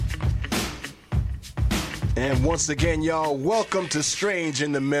And once again, y'all, welcome to Strange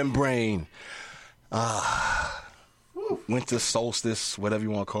in the Membrane. Winter solstice, whatever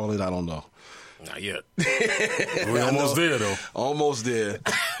you want to call it, I don't know. Not yet. We're almost there, though. Almost there.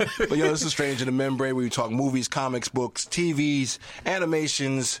 But, this is Strange in the Membrane, where we talk movies, comics, books, TVs,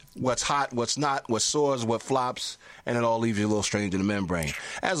 animations, what's hot, what's not, what soars, what flops, and it all leaves you a little strange in the membrane.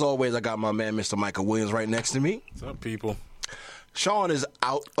 As always, I got my man, Mr. Michael Williams, right next to me. What's up, people? Sean is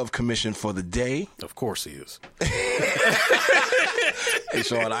out of commission for the day. Of course he is. Hey,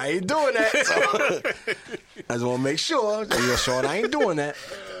 Sean, I ain't doing that. So I just want to make sure. Sean, I ain't doing that.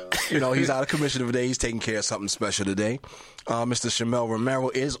 He's out of commission today. He's taking care of something special today. Mr. Shamel Romero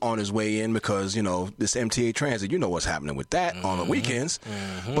is on his way in because, this MTA Transit, you know what's happening with that on the weekends.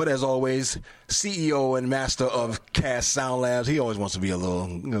 Mm-hmm. But as always, CEO and master of Cast Sound Labs, he always wants to be a little,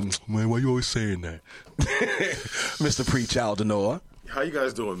 man, why you always saying that? Mr. Preach Aldenoa. How you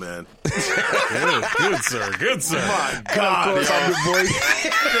guys doing, man? Good, sir. Good, sir. My God, of course, I'm your boy.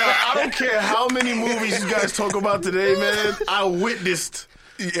 I don't care how many movies you guys talk about today, man. I witnessed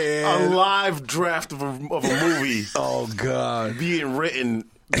a live draft of a movie. Oh, God. Being written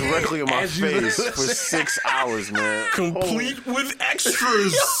directly in my face for 6 hours, man. Complete with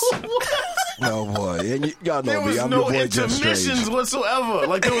extras. Oh, boy. And y'all know there me. was I'm no your boy, Jeff Strange. intermissions whatsoever.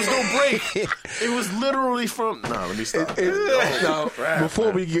 Like, there was no break. It was literally from... Nah, let me stop. Now,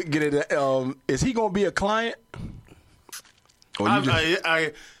 before we get into is he going to be a client? Or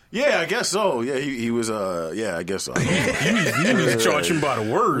Yeah, I guess so. Yeah, he was. Yeah, I guess so. You need to charge him by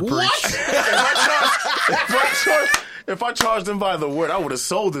the word. What? If I charged him by the word, I would have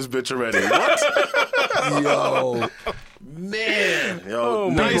sold this bitch already. What? Yo, man,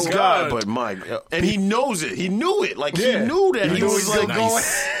 my nice guy, God. but Mike, and he knows it. He knew it. Like Yeah. he knew that. He He knew was he was like going.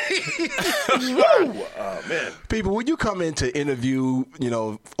 Woo! Oh man. people, when you come in to interview,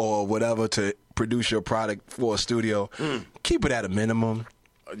 or whatever to produce your product for a studio, keep it at a minimum.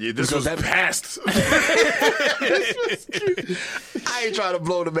 Yeah, this Because was past. I ain't trying to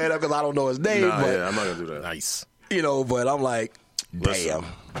blow the man up because I don't know his name, Nah, but yeah, I'm not gonna do that. Nice. but I'm like, damn.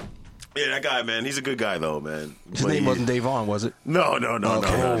 Yeah, that guy, man. He's a good guy, though, man. His name wasn't Davon, was it? No.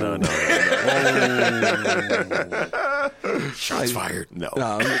 Shots fired. No.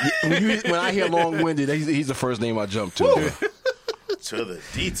 When I hear long-winded, he's the first name I jump to. To the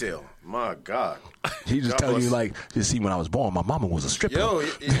detail. My God. He just God telling you, bless. like, you see, when I was born, my mama was a stripper. Yo,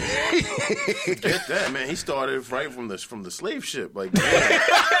 forget that, man. He started right from the slave ship. Like, man.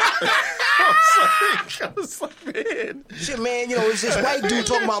 I was like, man. Shit, man, it's this white dude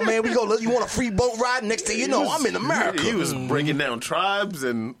talking about, man, you want a free boat ride? Next thing you know, I'm in America. He was breaking down tribes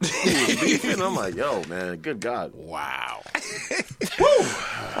and he was beefing. I'm like, yo, man, good God. Wow.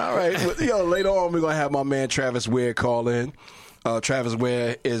 All right. Well, later on, we're going to have my man Travis Ware call in. Travis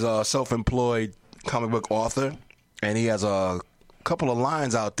Ware is a self-employed comic book author, and he has a couple of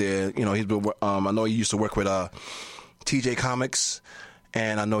lines out there. He's been. I know he used to work with TJ Comics,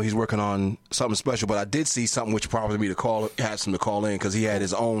 and I know he's working on something special. But I did see something which probably be has him to call in because he had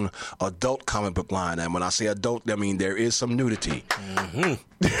his own adult comic book line. And when I say adult, I mean there is some nudity. Mm-hmm.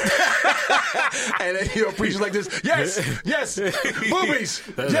 And then he'll preach like this. Yes, boobies.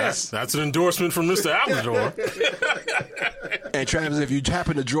 Yes. That's an endorsement from Mr. Almador. And Travis, if you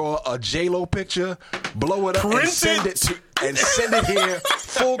happen to draw a J-Lo picture, blow it up and send it here,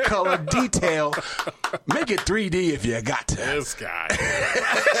 full color, detail. Make it 3D if you got to. This guy.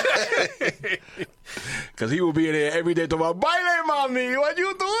 Because he will be in there every day talking about, baile, mommy, what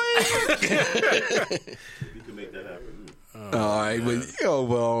you doing? You can make that happen. All right, but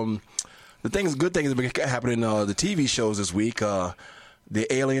good things have been happening in the TV shows this week.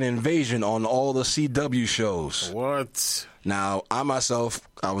 The alien invasion on all the CW shows. What? Now, I myself,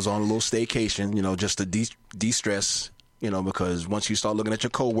 I was on a little staycation, just to de-stress, because once you start looking at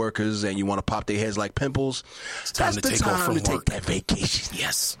your coworkers and you want to pop their heads like pimples, Time that's to the take off time from to work. take that vacation.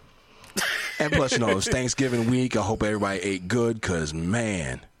 Yes. And plus, it's Thanksgiving week. I hope everybody ate good because,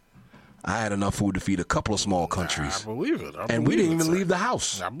 man, I had enough food to feed a couple of small countries. I believe it. And we didn't even leave the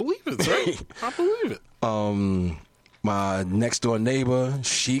house. I believe it, sir. I believe it. My next door neighbor,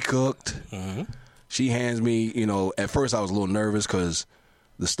 she cooked. Mm-hmm. She hands me, at first I was a little nervous because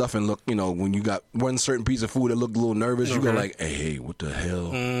the stuffing looked, when you got one certain piece of food that looked a little nervous, you go like, hey, what the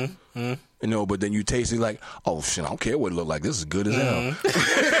hell? Mm-hmm. But then you taste it like, oh, shit, I don't care what it looked like. This is good as hell.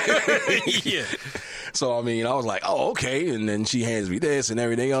 Yeah. So, I was like, oh, okay. And then she hands me this and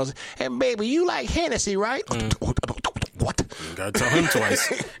everything else. And, baby, you like Hennessy, right? What? Ain't got to tell him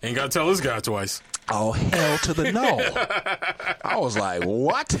twice. Ain't got to tell this guy twice. Oh, hell to the no. I was like,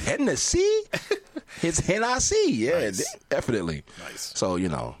 what? Hennessy? It's Hennessy. Yeah, Nice. definitely. Nice. So,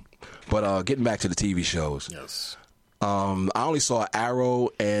 But getting back to the TV shows, Yes. I only saw Arrow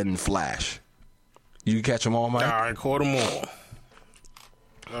and Flash. You catch them all, Mike? I caught them all.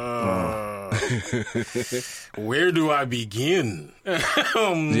 Where do I begin?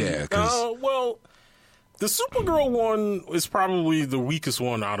 Yeah, 'cause- well, the Supergirl one is probably the weakest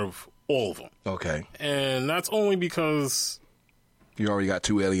one out of all of them. Okay. And that's only because... You already got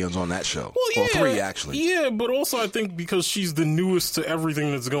 2 aliens on that show. Well, yeah, Or 3, actually. Yeah, but also I think because she's the newest to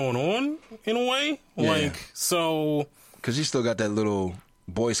everything that's going on, in a way. Yeah. So... Because you still got that little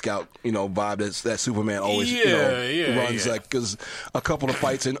Boy Scout, vibe that Superman always, Yeah, runs. yeah. Like, because a couple of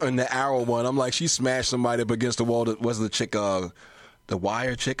fights in the Arrow one, I'm like, she smashed somebody up against the wall. That was the chick, the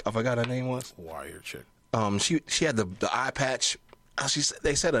Wire chick. I forgot her name was. Wire chick. She had the eye patch.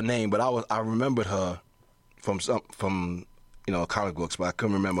 They said her name, but I remembered her from comic books, but I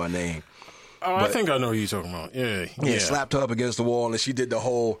couldn't remember her name. Oh, I think I know who you're talking about. Yeah. Slapped her up against the wall, and she did the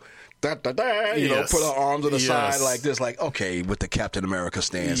whole Yes. put her arms on the Yes. side like this, like, okay, with the Captain America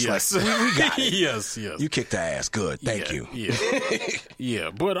stance. Yes. Like, we got it. Yes. You kicked her ass. Good. Thank you. Yeah. Yeah.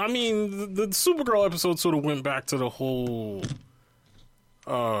 But I mean, the Supergirl episode sort of went back to the whole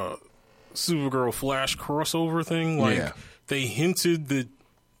Supergirl Flash crossover thing. Like, Yeah. they hinted that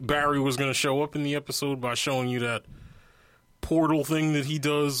Barry was going to show up in the episode by showing you that portal thing that he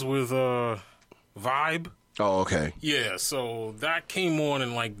does with Vibe. Oh, okay. Yeah, so that came on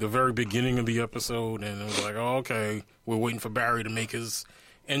in like the very beginning of the episode, and it was like, oh, okay, we're waiting for Barry to make his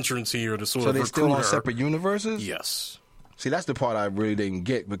entrance here to sort So of they recruit still on her. separate universes? Yes. See, that's the part I really didn't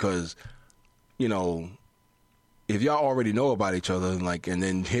get because, if y'all already know about each other, and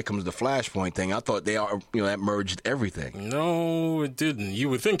then here comes the Flashpoint thing, I thought that merged everything. No, it didn't. You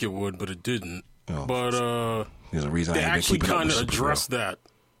would think it would, but it didn't. Oh, But There's a reason they I ain't been actually keeping up kind with of Supergirl. addressed that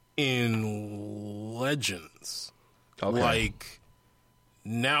in Legends. Okay. Like,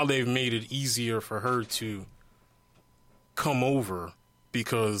 now they've made it easier for her to come over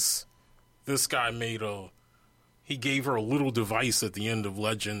because this guy he gave her a little device at the end of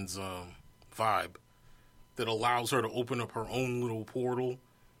Legends Vibe that allows her to open up her own little portal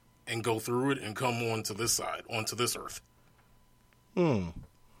and go through it and come onto this side, onto this Earth.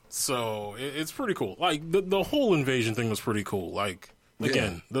 So it's pretty cool. Like, the whole invasion thing was pretty cool. Like,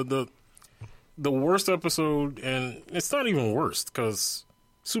 again, the worst episode, and it's not even worst because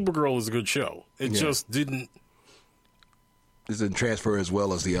Supergirl is a good show. It just didn't. This didn't transfer as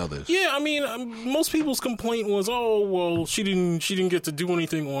well as the others. Yeah, I mean, most people's complaint was, oh, well, she didn't get to do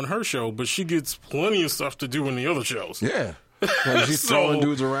anything on her show, but she gets plenty of stuff to do in the other shows. Yeah. Like she's throwing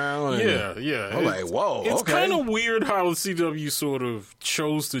dudes around. And, Yeah. I'm like, whoa, It's okay. kind of weird how the CW sort of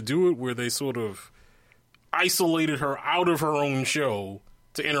chose to do it, where they sort of isolated her out of her own show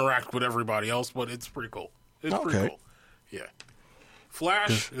to interact with everybody else, but it's pretty cool. It's pretty Okay. cool. Yeah.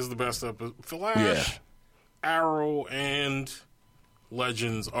 Flash is the best episode. Flash, Yeah. Arrow, and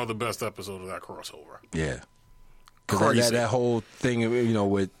Legends are the best episode of that crossover. Yeah. Because Crazy. that whole thing,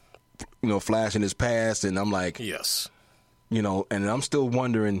 with, Flash in his past, and I'm like, Yes. and I'm still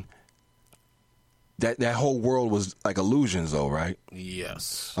wondering, that whole world was like illusions, though, right?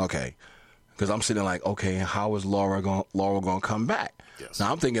 Yes. Okay. Because I'm sitting like, okay, how is Laura going to come back? Yes.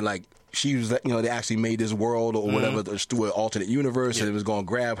 Now I'm thinking like she was, they actually made this world or whatever through an alternate universe, and it was going to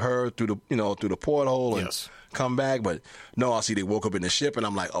grab her through the porthole and Yes. come back. But no, I see they woke up in the ship, and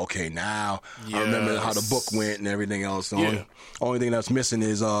I'm like, okay, now I remember how the book went and everything else. The only thing that's missing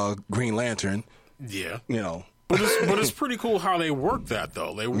is Green Lantern. Yeah. But But it's pretty cool how they worked that,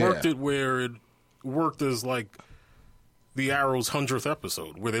 though. They worked it where it worked as like the Arrow's 100th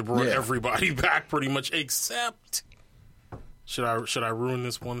episode, where they brought everybody back pretty much, except should I ruin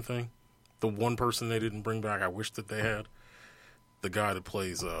this one thing? The one person they didn't bring back, I wish that they had. The guy that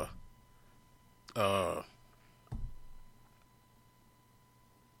plays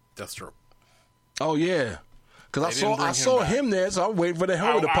Deathstroke. Oh yeah, because They didn't bring I him saw back. him there, so I'm waiting for the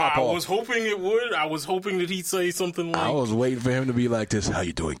helmet to pop I off. was hoping it would. I was hoping that he'd say something like, I was waiting for him to be like this. How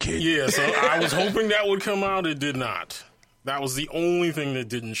you doing, kid? yeah, so I was hoping that would come out. It did not. That was the only thing that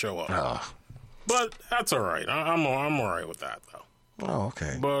didn't show up. But that's all right. I'm all right with that, though. Oh,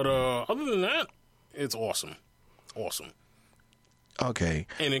 okay. But other than that, it's awesome. Awesome. Okay.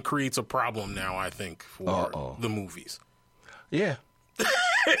 And it creates a problem now, I think, for the movies. Yeah.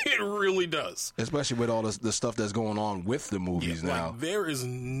 It really does. Especially with all the stuff that's going on with the movies now. Like, there is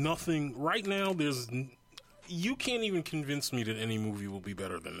nothing right now. You can't even convince me that any movie will be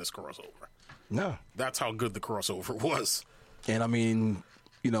better than this crossover. No. That's how good the crossover was. And I mean,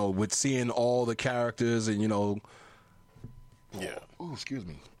 with seeing all the characters and Yeah. oh, excuse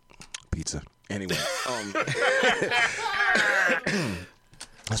me, pizza. Anyway,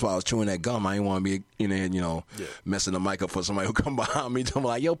 That's why I was chewing that gum. I didn't want to be messing the mic up for somebody who come behind me. I'm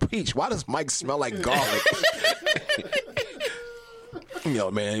like, yo, Peach, why does Mike smell like garlic?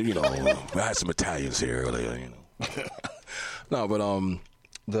 Man, I had some Italians here earlier, No, but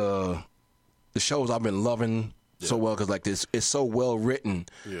the shows I've been loving so well because like this, it's so well written.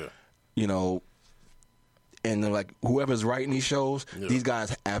 Yeah. And like whoever's writing these shows, these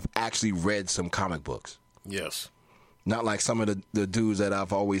guys have actually read some comic books. Yes. Not like some of the dudes that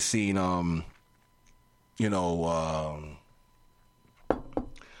I've always seen,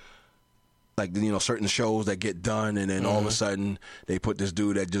 like, certain shows that get done and then all of a sudden they put this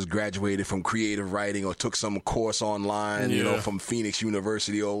dude that just graduated from creative writing or took some course online, from Phoenix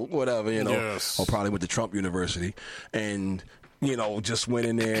University or whatever, or probably went to Trump University and, just went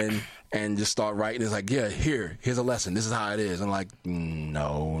in there and just start writing. It's like, here's a lesson. This is how it is. I'm like,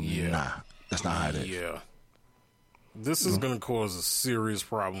 nah, that's not how it is. Yeah. This is going to cause a serious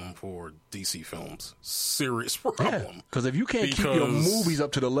problem for DC films. Serious problem. Because if you can't keep your movies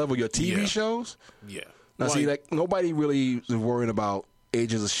up to the level of your TV shows. Yeah. Now, see, like, nobody really is worrying about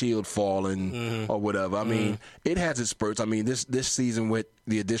Agents of S.H.I.E.L.D. falling or whatever. I mean, it has its spurts. I mean, this season with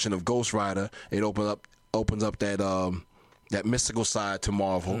the addition of Ghost Rider, it opens up that mystical side to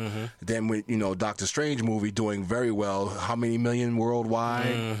Marvel. Then with, Doctor Strange movie doing very well, how many million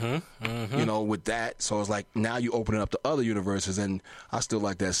worldwide, with that. So it's like now you opening up to other universes, and I still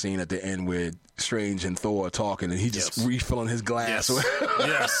like that scene at the end with Strange and Thor talking, and he just refilling his glass.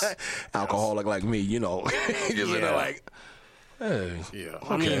 Yes. Alcoholic like me, He just like, hey. Yeah. Okay.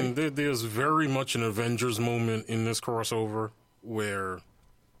 I mean, there's very much an Avengers moment in this crossover where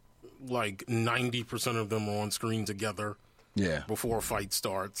like 90% of them are on screen together. Yeah. Before a fight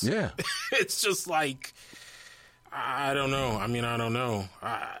starts. Yeah. It's just like, I don't know. I mean, I don't know.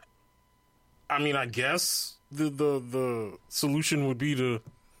 I guess the solution would be to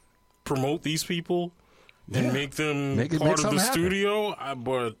promote these people and make them part of the studio.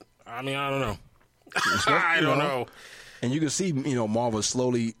 But, I mean, I don't know. I don't know. And you can see, Marvel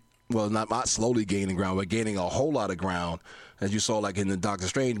slowly, well, not slowly gaining ground, but gaining a whole lot of ground. As you saw, like in the Doctor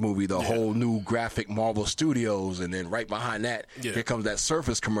Strange movie, the whole new graphic Marvel Studios, and then right behind that, here comes that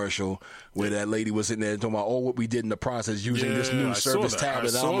Surface commercial where that lady was sitting there talking about, what we did in the process using this new Surface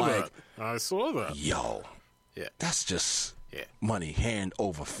tablet. I'm like, I saw that. Yo, that's just money hand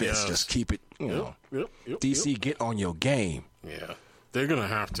over fist. Just keep it, DC, get on your game. Yeah, they're going to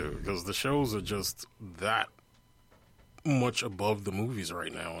have to because the shows are just that much above the movies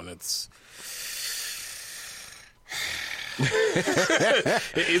right now, and it's...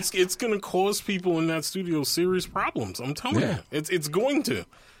 it's going to cause people in that studio serious problems. I'm telling you, it's going to.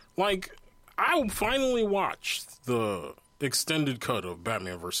 Like, I finally watched the extended cut of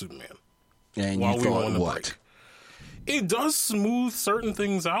Batman vs Superman. And you thought what? It does smooth certain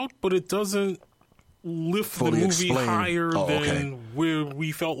things out, but it doesn't lift the movie higher than where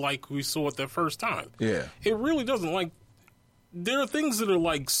we felt like we saw it the first time. Yeah, it really doesn't. Like, there are things that are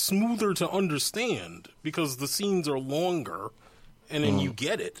like smoother to understand because the scenes are longer and then you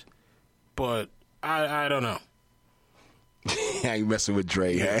get it. But I don't know. Yeah, you messing with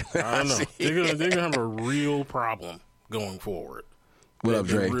Dre, I don't know. They're gonna have a real problem going forward. What up,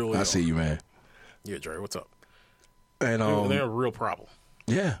 Dre? Really I see you, man. Yeah, Dre, what's up? And they have a real problem.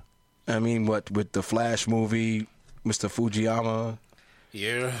 Yeah. I mean, what with the Flash movie, Mr. Fujiyama,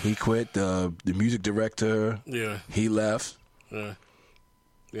 he quit. The music director, he left.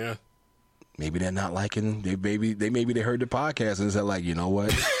 Yeah. Maybe they're not liking. Maybe they heard the podcast and said, like, you know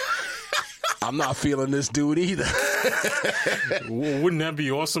what? I'm not feeling this dude either. Wouldn't that be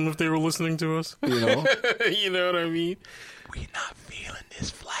awesome if they were listening to us? You know what I mean? We're not feeling this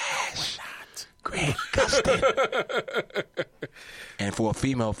Flash. We're not. Grant Gustin. And for a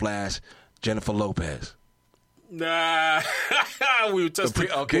female Flash, Jennifer Lopez. Nah, we were testing.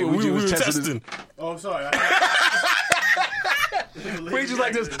 We were testing. Oh, I'm sorry. Preacher's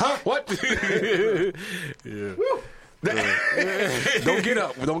like this, huh? What? Don't get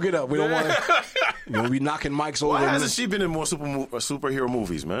up. We don't want to. We'll be knocking mics over. Why hasn't she been in more superhero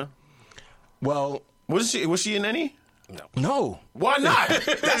movies, man? Well, was she in any? No. Why not?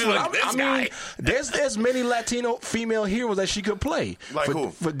 That's what I mean. There's many Latino female heroes that she could play. Like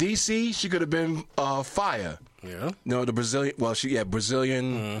who? For DC, she could have been Fire. Yeah. No, the Brazilian. Well,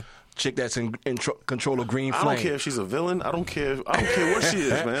 Brazilian. Chick that's in control of Green Flame. I don't care if she's a villain. I don't care what she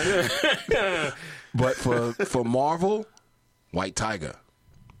is, man. But for Marvel, White Tiger.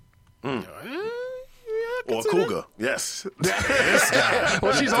 Or Cougar. Yes. This guy.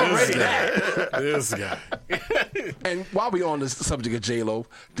 Well, she's already that. This guy. And while we on the subject of J-Lo,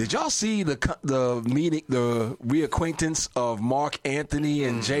 did y'all see the meeting, the reacquaintance of Mark Anthony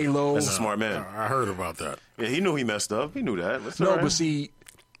and J-Lo? That's a smart man. I heard about that. Yeah, he knew he messed up. He knew that. That's No, all right. but see,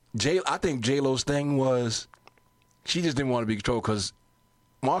 I think J-Lo's thing was she just didn't want to be controlled because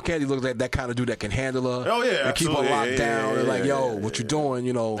Mark Anthony looks like that kind of dude that can handle her. Oh, yeah, and keep her absolutely. locked down and like, yo, yeah, what you doing?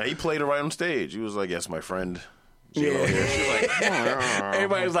 You know. Now, he played it right on stage. He was like, "Yes, my friend." J-Lo Yeah. here. She's like,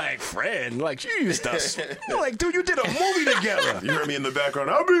 Everybody's like, friend, like you used to. Like, dude, you did a movie together. you heard me in the background.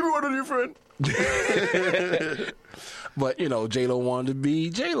 I'll be one of your friend. But you know, J-Lo wanted to be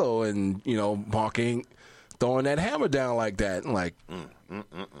J-Lo, and you know, Mark ain't throwing that hammer down like that. And like, Let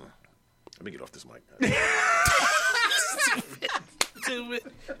me get off this mic.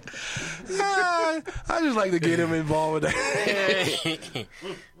 I just like to get him involved with that.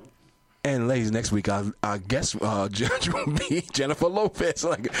 And ladies, next week our guest judge will be Jennifer Lopez.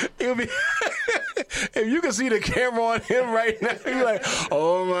 Like it'll be, if you can see the camera on him right now, you're like,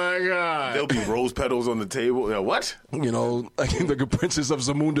 oh my god. There'll be rose petals on the table. Yeah, what? You know, like the Princess of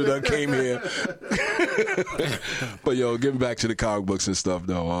Zamunda that came here. But yo, getting back to the comic books and stuff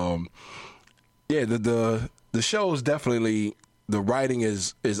though. Yeah, the show is definitely, the writing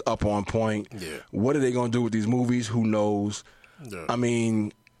is up on point. Yeah. What are they gonna do with these movies? Who knows? Yeah. I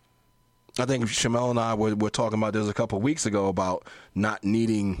mean, I think Shamel and I were talking about this a couple of weeks ago about not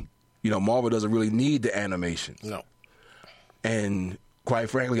needing, you know, Marvel doesn't really need the animation. No. And quite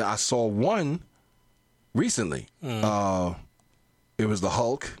frankly, I saw one recently. It was the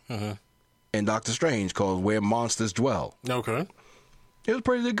Hulk and Doctor Strange called Where Monsters Dwell. Okay. It was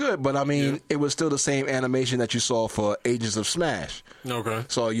pretty good, but I mean, it was still the same animation that you saw for Agents of Smash. Okay.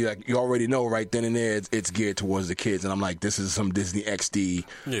 So you already know right then and there it's geared towards the kids, and I'm like, this is some Disney XD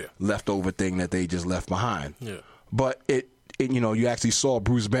leftover thing that they just left behind. Yeah. But it you know, you actually saw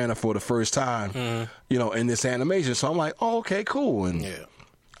Bruce Banner for the first time, you know, in this animation. So I'm like, oh, okay, cool, and I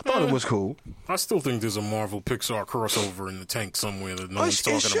thought it was cool. I still think there's a Marvel Pixar crossover in the tank somewhere that no one's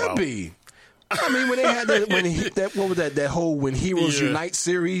talking It should about. be. I mean, when they had that whole When Heroes Unite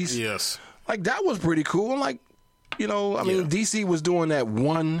series, Yes. like that was pretty cool. And like, you know, I mean, DC was doing that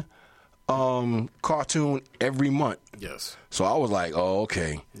one cartoon every month. Yes. So I was like, oh,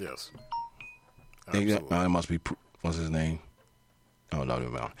 okay. Yes. It Absolutely. must be, what's his name? Oh, no,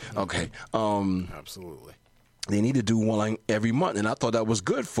 no. Okay. Absolutely. They need to do one like every month, and I thought that was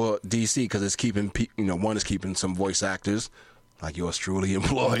good for DC because it's keeping, you know, one is keeping some voice actors like yours truly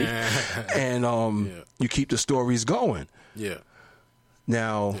employed, and you keep the stories going. Yeah.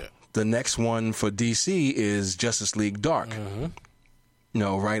 Now, the next one for DC is Justice League Dark. You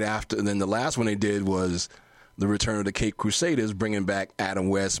know, right after, and then the last one they did was the Return of the Caped Crusaders, bringing back Adam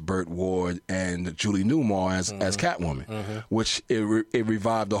West, Burt Ward, and Julie Newmar as Catwoman, which it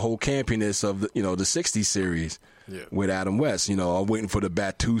revived the whole campiness of the, you know, the '60s series with Adam West. You know, I'm waiting for the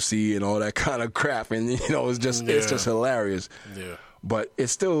Batusi and all that kind of crap, and you know, it's just hilarious. Yeah, but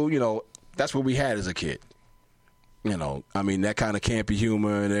it's still, you know, that's what we had as a kid. You know, I mean, that kind of campy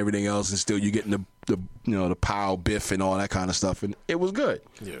humor and everything else, and still you getting the you know, the Pow Biff and all that kind of stuff, and it was good.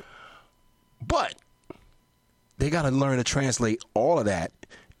 Yeah, but they got to learn to translate all of that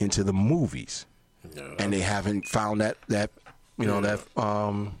into the movies, and they haven't found that you know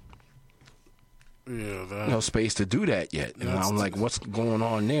you know, space to do that yet. And I'm like, what's going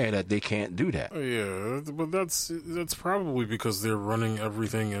on there that they can't do that? Yeah, but that's probably because they're running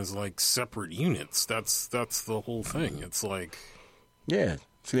everything as like separate units. That's the whole thing. It's like, yeah.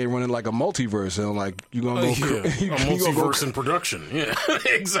 See, they running like a multiverse, and I'm like, you're gonna go a multiverse in production. Yeah,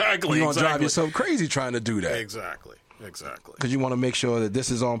 exactly. You're gonna drive yourself crazy trying to do that. Exactly. Because you want to make sure that this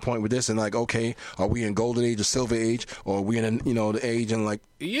is on point with this, and like, okay, are we in Golden Age or Silver Age, or are we in, you know, the age and like?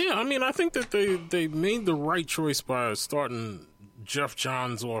 Yeah, I mean, I think that they made the right choice by starting Jeff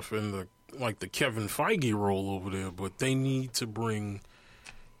Johns off in the Kevin Feige role over there, but they need to bring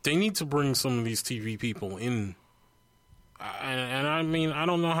some of these TV people in. And I mean, I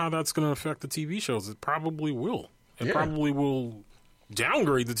don't know how that's going to affect the TV shows. It probably will. It probably will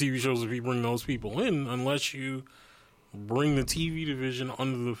downgrade the TV shows if you bring those people in, unless you bring the TV division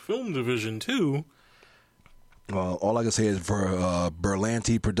under the film division too. Well, all I can say is for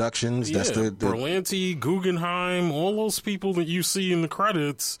Berlanti Productions. Yeah, that's the Berlanti, Guggenheim, all those people that you see in the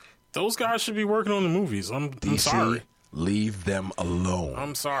credits. Those guys should be working on the movies. I'm sorry. Leave them alone.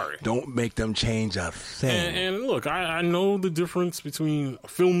 I'm sorry. Don't make them change a thing. And look, I know the difference between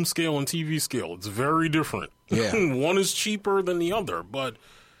film scale and TV scale. It's very different. Yeah. One is cheaper than the other, but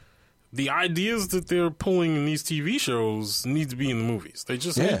the ideas that they're pulling in these TV shows need to be in the movies. They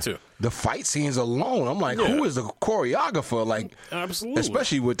just need to. The fight scenes alone, I'm like, who is the choreographer? Like, absolutely.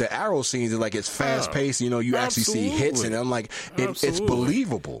 Especially with the arrow scenes, like it's fast paced. You know, you actually see hits, and I'm like, it's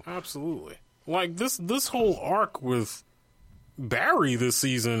believable. Absolutely. Like this whole arc with Barry this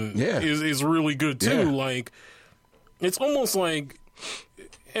season is really good too. Yeah. Like, it's almost like.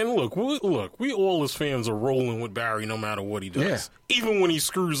 And look, we all as fans are rolling with Barry no matter what he does. Yeah. Even when he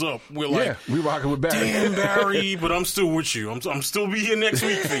screws up, we're like, we rocking with Barry. Damn, Barry, but I'm still with you. I'm still be here next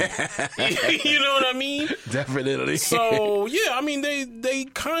week for you. You know what I mean? Definitely. So, yeah, I mean, they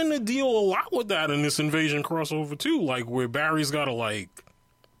kind of deal a lot with that in this Invasion crossover, too. Like, where Barry's got to, like,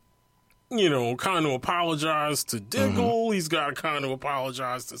 you know, kind of apologize to Diggle. Mm-hmm. He's got to kind of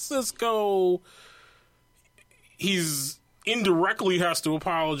apologize to Cisco. He's indirectly has to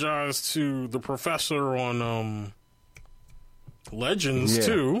apologize to the professor on Legends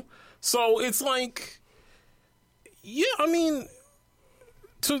too. So it's like, I mean,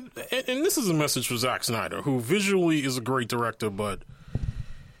 and this is a message for Zack Snyder, who visually is a great director, but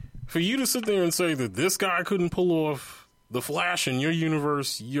for you to sit there and say that this guy couldn't pull off the Flash in your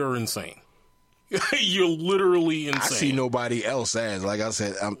universe, you're insane. You're literally insane. I see nobody else as, like I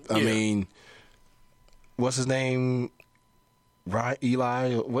said, I mean, what's his name? Right,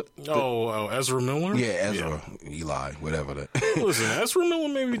 Eli? What? Ezra Miller? Yeah, Ezra, Eli, whatever. Listen, Ezra Miller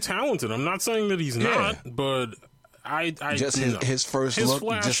may be talented. I'm not saying that he's not, but I just his first look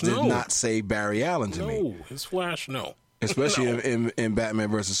Flash, just did not say Barry Allen to me. No, his Flash, no. Especially in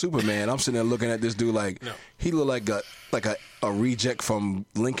Batman versus Superman, I'm sitting there looking at this dude like he looked like a reject from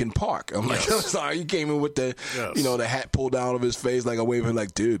Linkin Park. I'm like, I'm sorry, you came in with the the hat pulled down of his face like a waving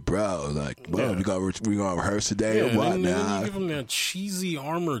like, dude, bro, like, well, we gonna rehearse today or what? And then you give him that cheesy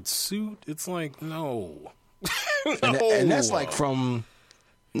armored suit. It's like, no. And that's like from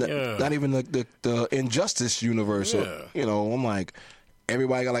not even the Injustice universe. Or, you know, I'm like.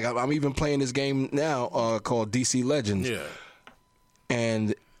 Everybody got, like, I'm even playing this game now called DC Legends. Yeah.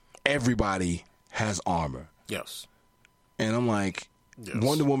 And everybody has armor. Yes. And I'm like,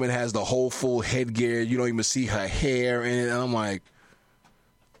 Wonder Woman has the whole full headgear. You don't even see her hair in it. And I'm like,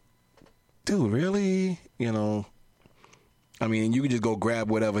 dude, really? You know, I mean, you can just go grab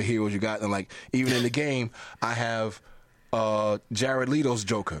whatever heroes you got. And, like, even in the game, I have Jared Leto's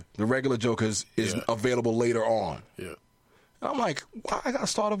Joker. The regular Joker is available later on. Yeah. I'm like, why I got to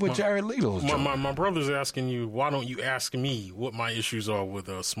start off with Jared Leto's Joker? My brother's asking you, why don't you ask me what my issues are with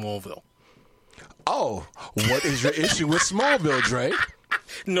Smallville? Oh, what is your issue with Smallville, Dre?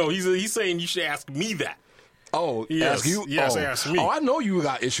 No, he's saying you should ask me that. Oh, yes, ask you? Yes, ask me. Oh, I know you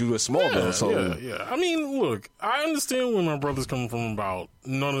got issues with Smallville. Yeah. I mean, look, I understand where my brother's coming from about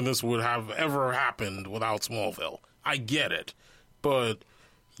none of this would have ever happened without Smallville. I get it. But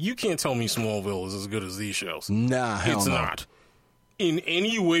you can't tell me Smallville is as good as these shows. Nah, hell it's no. not. In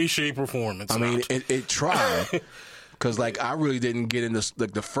any way, shape, or form, it's not. I mean, it tried. Because, like, I really didn't get into,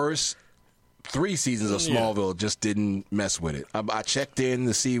 like, the first 3 seasons of Smallville just didn't mess with it. I checked in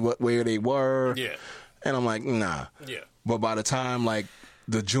to see where they were. Yeah. And I'm like, nah. Yeah. But by the time, like,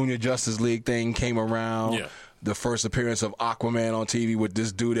 the Junior Justice League thing came around, the first appearance of Aquaman on TV with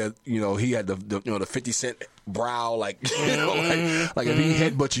this dude that, you know, he had the 50 Cent brow, like, you know, like if he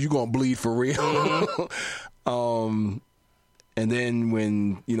headbutts you, you're going to bleed for real. And then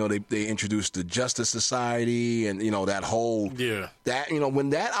when, you know, they introduced the Justice Society and, you know, that whole, that, you know, when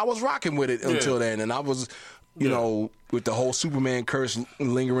that, I was rocking with it until then. And I was, you know, with the whole Superman curse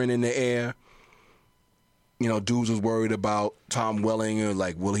lingering in the air, you know, dudes was worried about Tom Welling and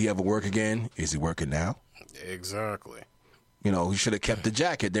like, will he ever work again? Is he working now? Exactly. You know, he should have kept the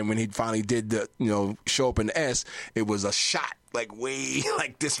jacket. Then when he finally did the, you know, show up in the S, it was a shot like way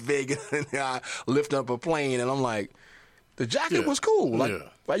like this big and I lift up a plane and I'm like, the jacket was cool. Like,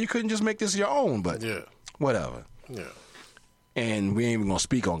 why you couldn't just make this your own? But whatever. Yeah. And we ain't even gonna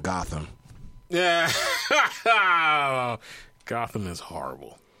speak on Gotham. Yeah. Gotham is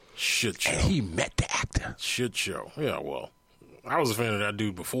horrible. Shit show. And he met the actor. Shit show. Yeah, well, I was a fan of that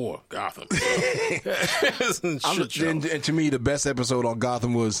dude before Gotham. Shit show. And to me, the best episode on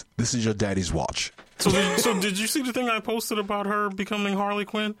Gotham was "This Is Your Daddy's Watch." So did you see the thing I posted about her becoming Harley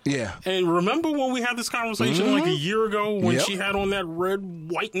Quinn? Yeah. And remember when we had this conversation like a year ago when she had on that red,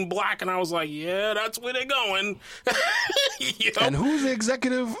 white, and black, and I was like, yeah, that's where they're going. And who's the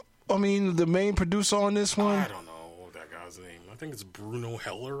executive? I mean, the main producer on this one? I don't know that guy's name. I think it's Bruno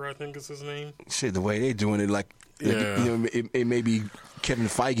Heller, I think is his name. Shit, the way they doing it, like Yeah. you know, it may be Kevin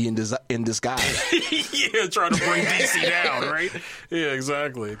Feige in disguise. Yeah, trying to bring DC down, right? Yeah,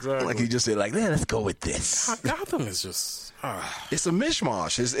 exactly. Like he just said, like, let's go with this. Gotham is just... It's a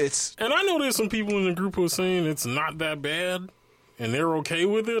mishmash. It's And I know there's some people in the group who are saying it's not that bad, and they're okay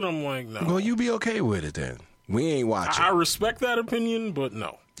with it. I'm like, no. well, you be okay with it then. We ain't watching. I respect that opinion, but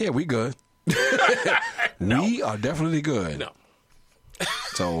no. Yeah, we good. We are definitely good. No.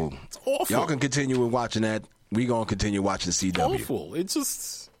 So It's awful. y'all can continue with watching that. We gonna continue watching CW. Awful.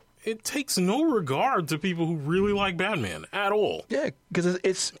 It takes no regard to people who really like Batman at all. Yeah, because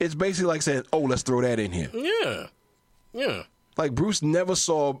it's basically like saying, oh, let's throw that in here. Yeah. Yeah. Like Bruce never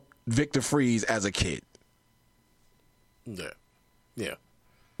saw Victor Freeze as a kid. Yeah. Yeah.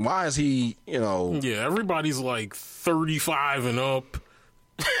 Why is he, Yeah, everybody's like 35 and up.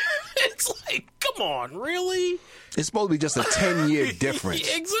 It's like, come on, really? It's supposed to be just a 10-year difference.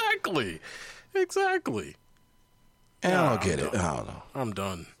 Exactly. And I don't Nah, get I'm it. done. I don't know. I'm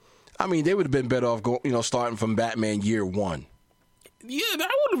done. I mean, they would have been better off starting from Batman year 1. Yeah,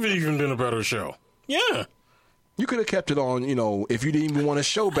 that would have even been a better show. Yeah. You could have kept it on, if you didn't even want to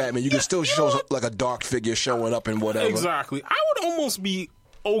show Batman, you could still show like a dark figure showing up and whatever. Exactly. I would almost be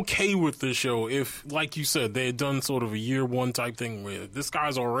okay with the show if, like you said, they had done sort of a year 1 type thing where this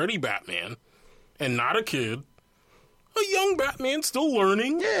guy's already Batman and not a kid. A young Batman still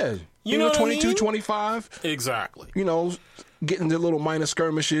learning. Yeah. You know what I 22, mean? 25. Exactly. Getting the little minor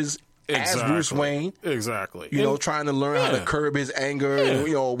skirmishes as Bruce Wayne. Exactly. Trying to learn how to curb his anger and,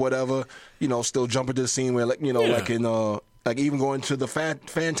 whatever. Still jumping to the scene where, like, like in, like even going to the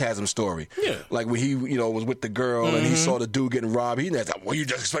Phantasm story. Yeah. Like when he, was with the girl and he saw the dude getting robbed. He didn't like, what you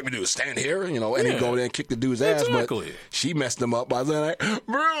just expect me to do? Stand here? And he go there and kick the dude's ass. Exactly. But she messed him up by saying, like,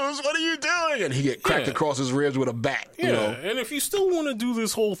 Bruce, what are you doing? And he get cracked across his ribs with a bat. Yeah, and if you still want to do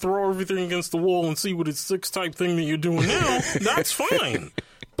this whole throw everything against the wall and see what it sticks type thing that you're doing now, that's fine.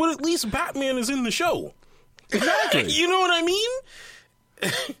 But at least Batman is in the show. Exactly. You know what I mean?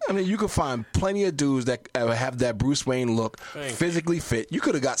 I mean, you could find plenty of dudes that have that Bruce Wayne look, physically fit. You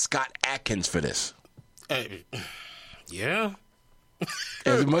could have got Scott Adkins for this. Yeah.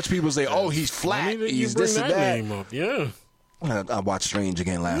 As much people say, oh, he's flat, he's this and that. Name up. Yeah. I watched Strange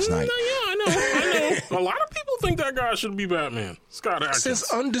again last night. Yeah, I know. A lot of people think that guy should be Batman. Scott Adkins.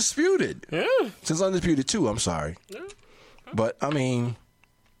 Since Undisputed. Yeah. Since Undisputed 2, I'm sorry. Yeah. But, I mean,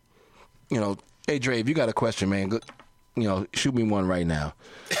 hey, Dre, if you got a question, man, shoot me one right now.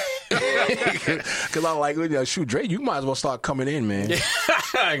 Because I'm like, shoot, Dre, you might as well start coming in, man.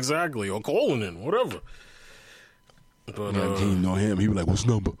 Exactly. Or calling in, whatever. But, he didn't know him. He was like, what's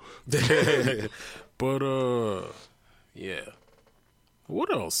number? But, yeah.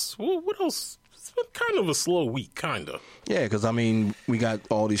 What else? What else? It's been kind of a slow week, kind of. Yeah, because, I mean, we got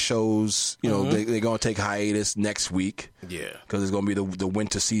all these shows. They're going to take hiatus next week. Yeah. Because it's going to be the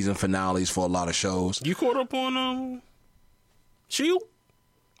winter season finales for a lot of shows. You caught up on S.H.I.E.L.D.?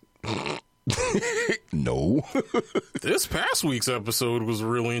 No. This past week's episode was a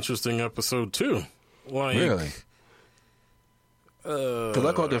really interesting episode, too. Like, really? Because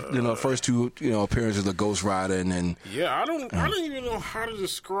I caught the first 2 appearances of Ghost Rider, and then I don't even know how to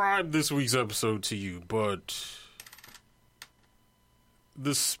describe this week's episode to you, but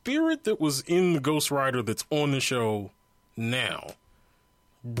the spirit that was in the Ghost Rider that's on the show now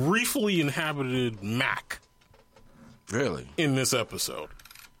briefly inhabited Mac. Really? In this episode.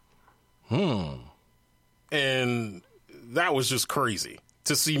 And that was just crazy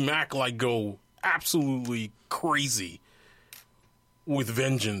to see Mac like go absolutely crazy with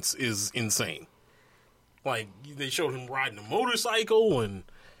vengeance is insane. Like, they showed him riding a motorcycle and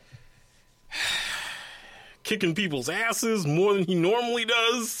kicking people's asses more than he normally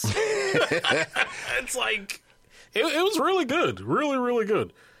does. It's like, it was really good. Really, really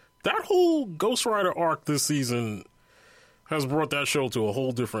good. That whole Ghost Rider arc this season has brought that show to a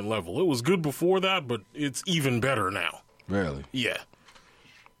whole different level. It was good before that, but it's even better now. Really? Yeah.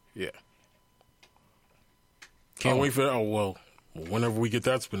 Yeah. Can't wait for that. Oh, well, whenever we get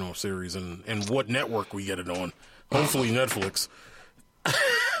that spin-off series and what network we get it on. Hopefully Netflix.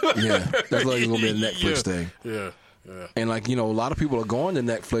 Yeah, that's like going to be a Netflix thing. Yeah. And like, a lot of people are going to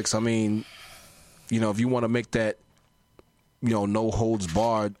Netflix. I mean, if you want to make that, no holds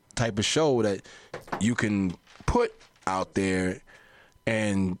barred type of show that you can put out there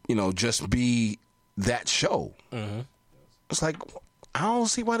and, just be that show. Mm-hmm. It's like, I don't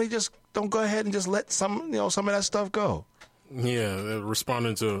see why they just don't go ahead and just let some of that stuff go. Yeah,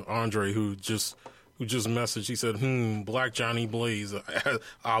 responding to Andre, who who just messaged. He said, Black Johnny Blaze, a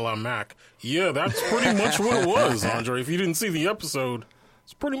la Mac. Yeah, that's pretty much what it was, Andre. If you didn't see the episode,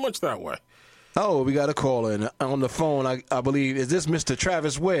 it's pretty much that way. Oh, we got a call in on the phone. I believe, is this Mr.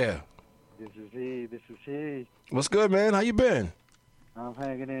 Travis Ware? This is he. What's good, man? How you been? I'm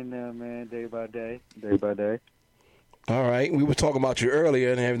hanging in there, man, day by day. All right. We were talking about you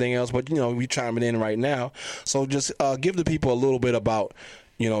earlier and everything else, but, we chiming in right now. So just give the people a little bit about,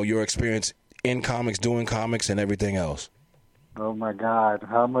 your experience in comics, doing comics, and everything else. Oh, my God.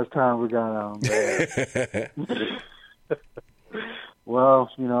 How much time we got on, man? Well,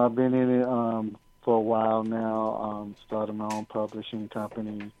 I've been in it for a while now. Started my own publishing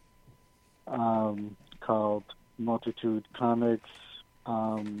company called Multitude Comics.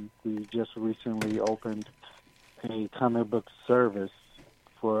 We just recently opened a comic book service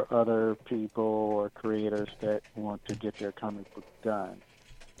for other people or creators that want to get their comic book done.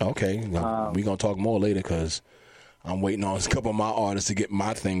 Okay. We're going to talk more later because I'm waiting on a couple of my artists to get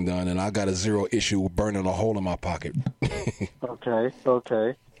my thing done, and I got a 0 issue burning a hole in my pocket. Okay.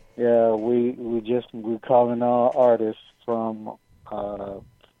 Yeah, we're calling all artists from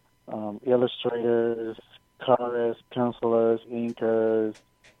illustrators, colorists, pencilers, inkers,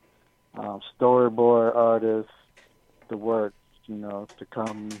 storyboard artists, the work, to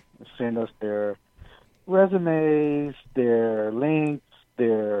come send us their resumes, their links,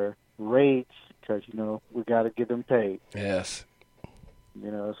 their rates, because, we got to get them paid. Yes.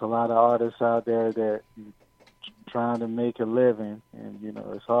 There's a lot of artists out there that trying to make a living, and,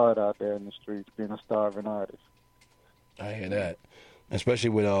 it's hard out there in the streets being a starving artist. I hear that. Especially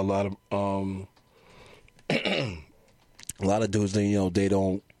with a lot of dudes, they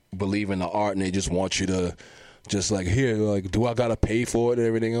don't believe in the art, and they just want you to just do I gotta pay for it and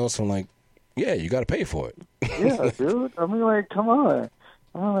everything else? I'm like, yeah, you gotta pay for it. Yeah, dude. I mean, come on.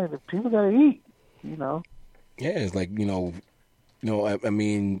 The people gotta eat. Yeah, it's like I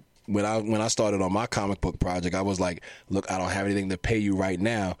mean, when I started on my comic book project, I was like, look, I don't have anything to pay you right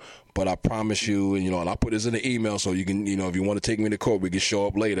now, but I promise you, and and I put this in the email so you can, if you want to take me to court, we can show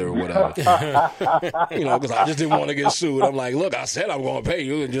up later or whatever. Because I just didn't want to get sued. I'm like, look, I said I'm going to pay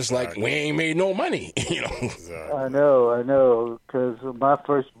you, and just like we ain't made no money. I know, because my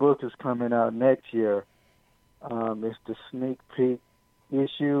first book is coming out next year. It's the sneak peek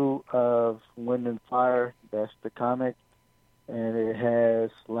issue of Wind and Fire. That's the comic. And it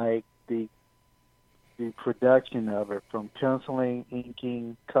has the production of it, from penciling,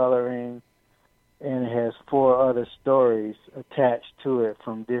 inking, coloring, and it has 4 other stories attached to it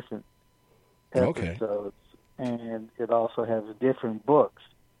from different episodes. Okay. And it also has different books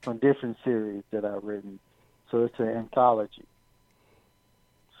from different series that I've written. So it's an anthology.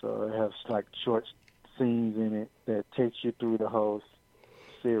 So it has short scenes in it that takes you through the whole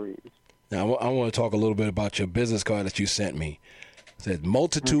series. Now, I want to talk a little bit about your business card that you sent me. It said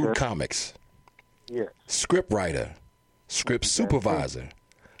Multitude Comics. Yes. Script writer, script supervisor,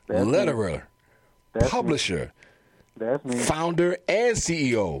 letterer, publisher, founder, and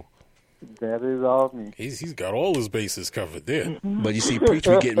CEO. That is all me. He's got all his bases covered there. But you see, Preach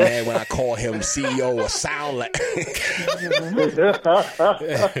be getting mad when I call him CEO or sound like.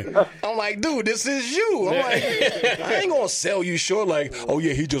 I'm like, dude, this is you. I'm like, I ain't gonna sell you short. Like, oh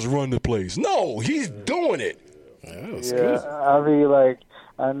yeah, he just run the place. No, he's doing it. Good. I mean,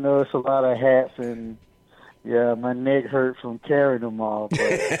 I know it's a lot of hats, and my neck hurt from carrying them all. But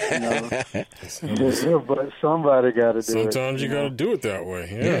but somebody got to do it. Sometimes you got to do it that way.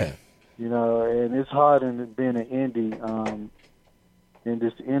 Yeah. And it's hard in being an indie in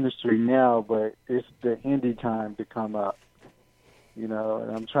this industry now, but it's the indie time to come up. And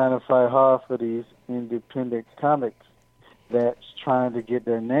I'm trying to fight hard for these independent comics that's trying to get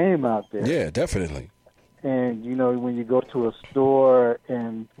their name out there. Yeah, definitely. And, when you go to a store,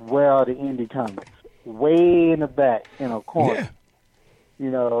 and where are the indie comics? Way in the back, in a corner. Yeah.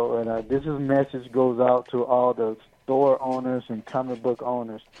 And this message goes out to all the store owners and comic book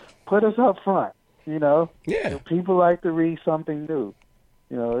owners. Put us up front, Yeah. People like to read something new.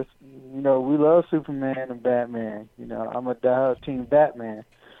 We love Superman and Batman. I'm a diehard Team Batman.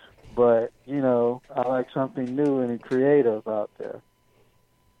 But, I like something new and creative out there.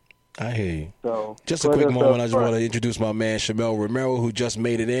 I hear you. So, just a quick moment, I just want to introduce my man, Shamel Romero, who just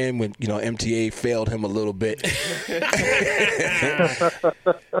made it in when, MTA failed him a little bit.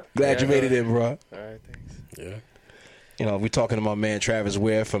 Glad you made it in, bro. All right, thanks. Yeah. We're talking to my man, Travis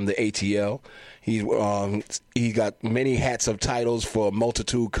Ware from the ATL. He got many hats of titles for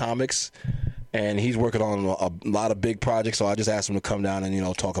Multitude Comics, and he's working on a lot of big projects, so I just asked him to come down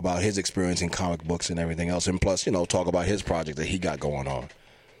and, talk about his experience in comic books and everything else, and plus, talk about his project that he got going on.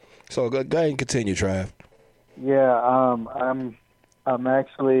 So go ahead and continue, Trav. Yeah, I'm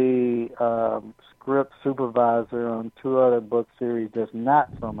actually script supervisor on 2 other book series that's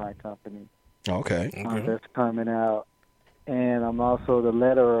not from my company. Okay. That's coming out, and I'm also the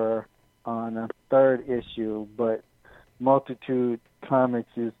letterer on a 3rd issue. But Multitude Comics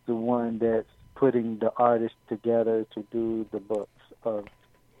is the one that's putting the artists together to do the books of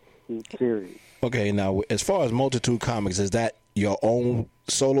each series. Okay, now as far as Multitude Comics, is that your own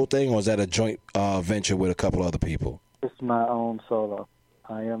solo thing, or is that a joint venture with a couple other people? It's my own solo.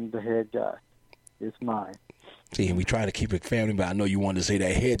 I am the head guy. It's mine. See, and we try to keep it family, but I know you wanted to say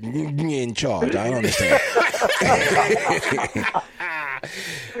that head in charge. I understand.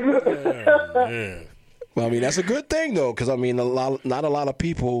 Well, I mean, that's a good thing, though, because, I mean, not a lot of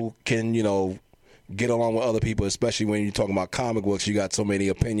people can, get along with other people, especially when you're talking about comic books. You got so many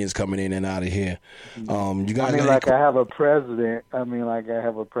opinions coming in and out of here. You guys I have a president. I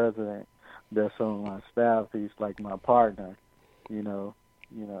have a president that's on my staff. He's like my partner.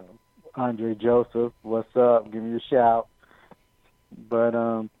 Andre Joseph, what's up? Give me a shout. But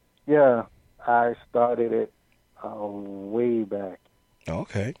yeah, I started it way back.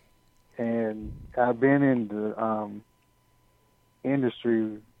 Okay. And I've been in the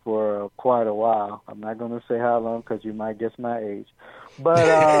industry for quite a while. I'm not going to say how long because you might guess my age. But,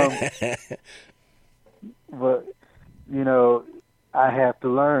 I have to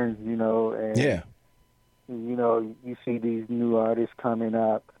learn, and, yeah. You see these new artists coming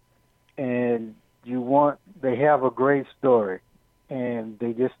up, and they have a great story, and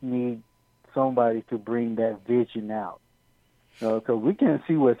they just need somebody to bring that vision out. Because we can't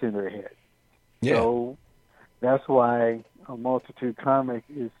see what's in their head. Yeah. So that's why a Multitude Comic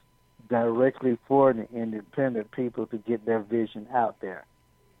is directly for the independent people to get their vision out there.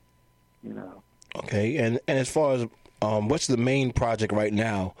 Okay, and as far as what's the main project right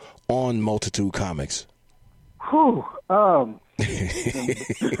now on Multitude Comics? The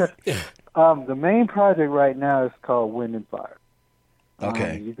main project right now is called Wind and Fire.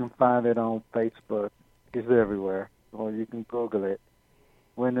 Okay. You can find it on Facebook. It's everywhere. Or you can Google it.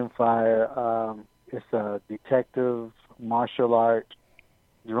 Wind and Fire. It's a detective martial art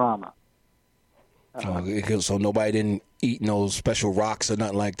drama. So nobody didn't eat no special rocks or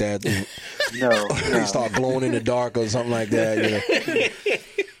nothing like that? No. They start glowing in the dark or something like that?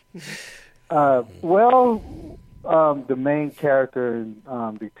 The main character,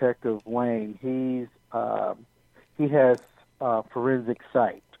 Detective Wayne, he has forensic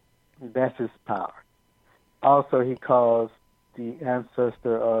sight. That's his power. Also, he calls the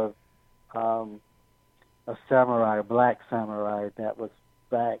ancestor of a samurai, a black samurai that was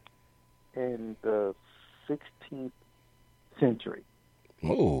back in the 16th century.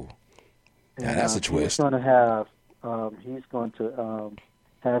 Oh, that's a twist. He's going to have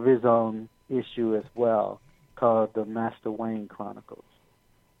have his own issue as well, called the Master Wayne Chronicles.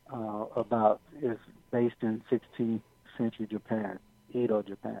 Is based in 16th century Japan, Edo,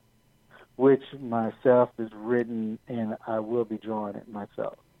 Japan, which myself is written, and I will be drawing it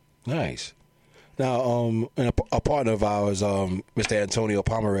myself. Nice. Now, and a partner of ours, Mr. Antonio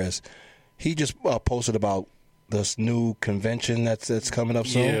Pomares, he just posted about this new convention that's coming up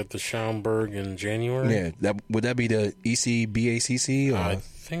soon. Yeah, at the Schaumburg in January. Yeah, would that be the ECBACC? Or? I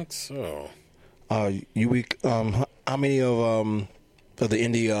think so. How many of the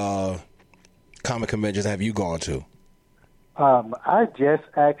indie comic conventions have you gone to? I just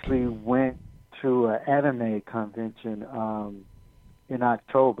actually went to an anime convention in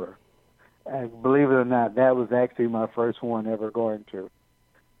October. And believe it or not, that was actually my first one ever going to.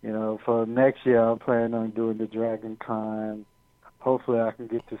 For next year, I'm planning on doing the Dragon Con. Hopefully, I can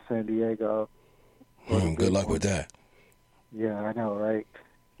get to San Diego. Good luck with that. Yeah, I know, right?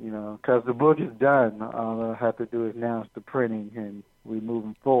 Because the book is done. All I have to do is announce the printing, and we're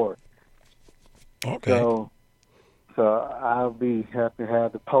moving forward. Okay. So I'll be happy to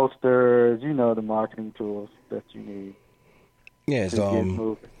have the posters, the marketing tools that you need. Yeah, it's to get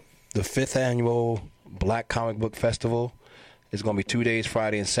moving. The 5th annual Black Comic Book Festival. It's going to be 2 days,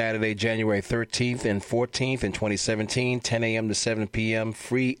 Friday and Saturday, January 13th and 14th in 2017, 10 a.m. to 7 p.m.,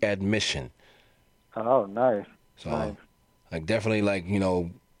 free admission. Oh, nice. So, nice. Definitely,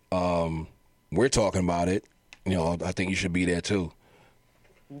 we're talking about it. I think you should be there, too.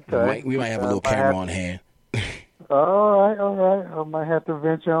 Okay. We might have a little camera on hand. All right. I might have to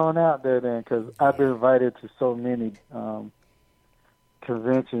venture on out there then, because I've been invited to so many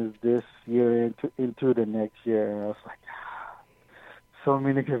conventions this year into the next year, and I was like, so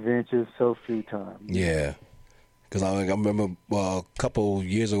many conventions, so few times. Yeah, because I remember a couple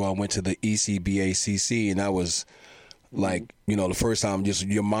years ago I went to the ECBACC, and Like, you know, the first time, just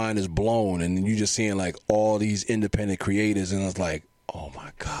your mind is blown, and you just seeing like all these independent creators, and it's like, oh my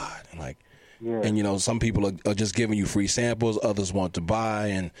God, and like, and you know, some people are just giving you free samples, others want to buy,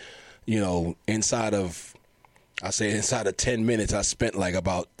 and you know, inside of 10 minutes, I spent like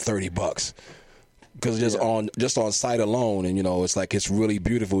about $30 because just on site alone, and you know, it's like it's really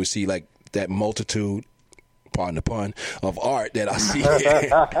beautiful to see like that multitude. Pardon the pun, of art that I see.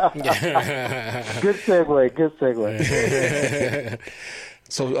 Good segue.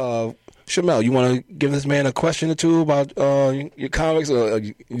 So, Shamel, you want to give this man a question or two about your comics? Or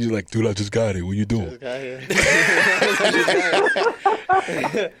you're like, dude, I just got it. What you doing? Just got here.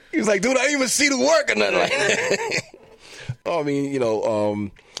 He's like, dude, I didn't even see the work or nothing like that. I mean, you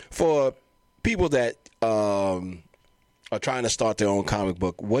know, for people that are trying to start their own comic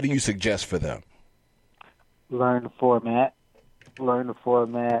book, what do you suggest for them? Learn the format, learn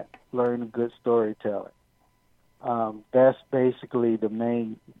good storytelling. That's basically the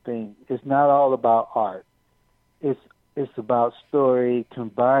main thing. It's not all about art. It's about story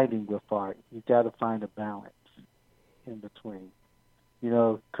combining with art. You got to find a balance in between. You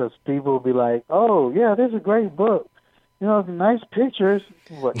know, because people will be like, "Oh, yeah, this is a great book. You know, nice pictures."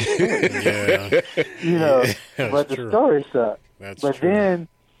 What? Yeah. You know, That's but the true. story sucks. That's But true. then,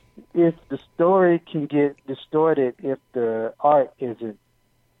 if the story can get distorted if the art isn't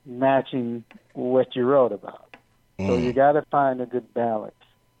matching what you wrote about. So you got to find a good balance.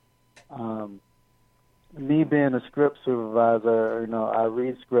 Me being a script supervisor, you know, I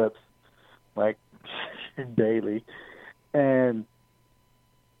read scripts like daily. And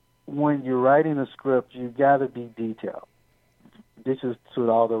when you're writing a script, you got to be detailed. This is to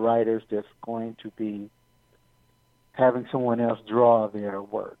all the writers that's going to be having someone else draw their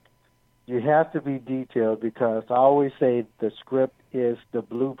work. You have to be detailed because I always say the script is the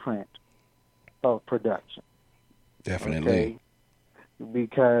blueprint of production. Definitely. Okay?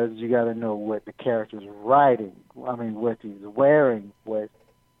 Because you got to know what the character's writing. I mean, what he's wearing,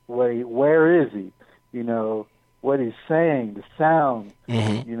 where is he? You know, what he's saying, the sound.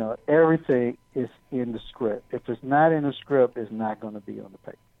 Mm-hmm. You know, everything is in the script. If it's not in the script, it's not going to be on the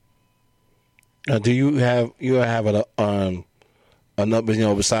paper. Do you have another, you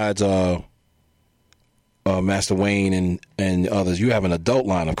know, besides Master Wayne and others, you have an adult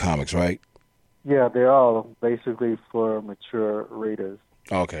line of comics, right? Yeah, they're all basically for mature readers.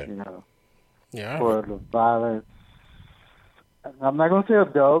 Okay. You know, Yeah. for the violence. I'm not going to say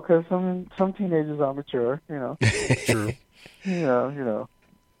adult because some teenagers are mature. You know, True. you know,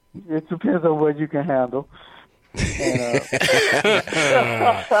 it depends on what you can handle. And,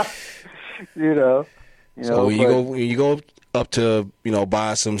 So when you go up to, you know,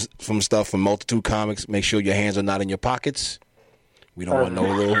 buy some stuff from Multitude Comics, make sure your hands are not in your pockets. We don't want no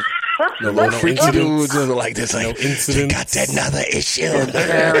little freaky dudes like this. Like, you got another issue.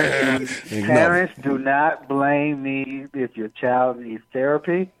 Parents, do not blame me if your child needs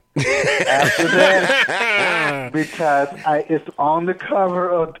therapy after that, because it's on the cover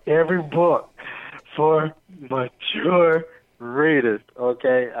of every book for mature readers.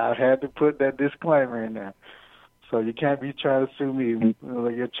 Okay, I had to put that disclaimer in there, so you can't be trying to sue me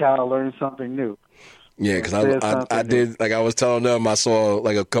when your child learns something new. Yeah, because I did, like I was telling them, I saw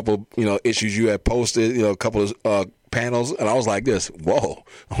like a couple, you know, issues you had posted, you know, a couple of panels, and I was like this, whoa,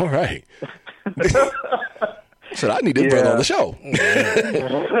 all right. So I need this brother on the show.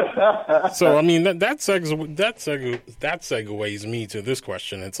 So I mean that segues me to this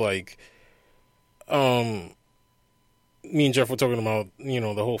question. It's like, me and Jeff were talking about, you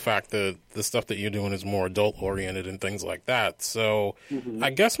know, the whole fact that the stuff that you're doing is more adult oriented and things like that. So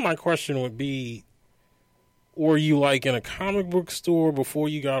I guess my question would be, were you like in a comic book store before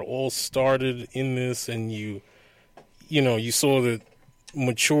you got all started in this, and you saw that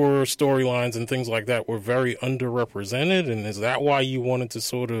mature storylines and things like that were very underrepresented, and is that why you wanted to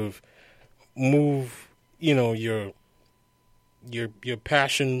sort of move, you know, your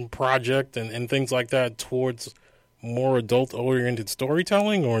passion project and things like that towards more adult oriented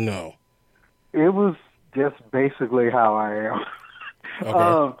storytelling, or no? It was just basically how I am.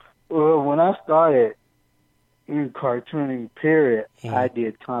 Okay. Well, when I started in cartooning period, I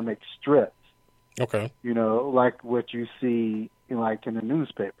did comic strips. Okay. You know, like what you see in the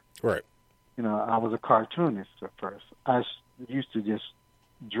newspaper. Right. You know, I was a cartoonist at first. I used to just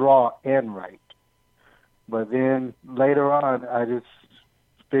draw and write. But then later on, I just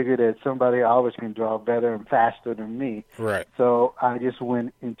figured that somebody always can draw better and faster than me. Right. So I just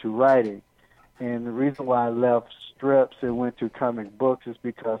went into writing. And the reason why I left strips and went to comic books is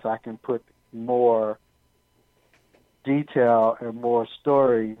because I can put more detail and more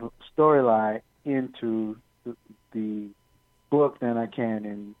storyline into the book than I can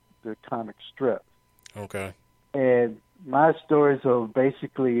in the comic strip. Okay. And my stories are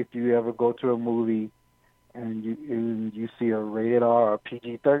basically if you ever go to a movie and you see a rated R or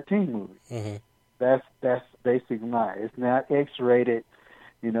PG-13 movie. Mm-hmm. That's basically mine. It's not X-rated,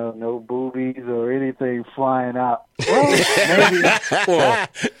 no boobies or anything flying out. Well, maybe. Well,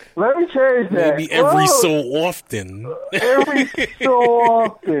 Let me change that. maybe every so often. Every so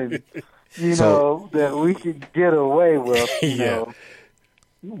often, that we could get away with, you Yeah. know.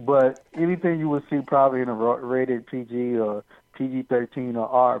 But anything you would see probably in a rated PG or PG-13 or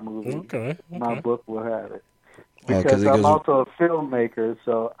R movie, Okay. my book will have it. 'cause Because it I'm goes- also a filmmaker,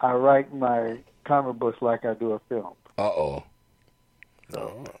 so I write my comic books like I do a film. Uh-oh.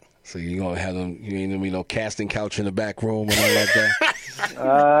 So you gonna have them? You ain't gonna be no casting couch in the back room or nothing like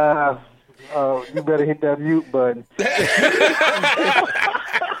that. You better hit that mute button.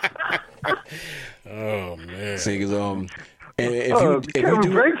 Oh man. See, 'cause, and if you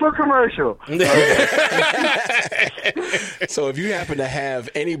do, break for commercial. so if you happen to have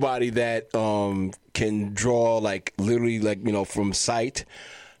anybody that can draw literally from sight,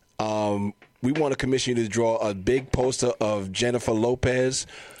 we want to commission you to draw a big poster of Jennifer Lopez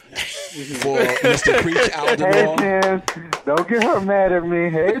for Mr. Preach Hey, Alderman. Jen, don't get her mad at me.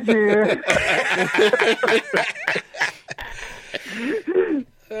 Hey, Jen.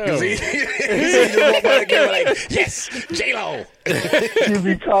 Yes, J-Lo. You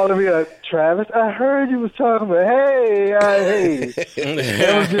be calling me Travis. I heard you was talking about. Hey.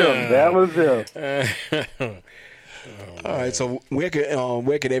 That was him. All right, so where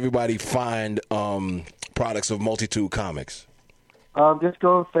could everybody find products of Multitude Comics? Just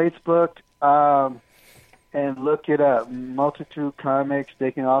go on Facebook and look it up. Multitude Comics.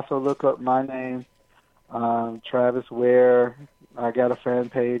 They can also look up my name, Travis Ware. I got a fan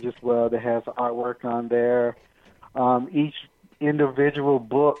page as well that has artwork on there. Each individual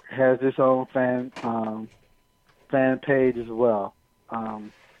book has its own fan page as well.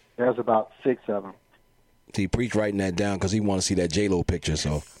 There's about 6 of them. See, Preach writing that down because he want to see that J-Lo picture,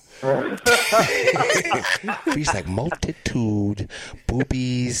 so. Preach like multitude,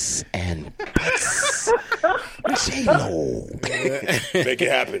 boobies, and butts. J-Lo. Make it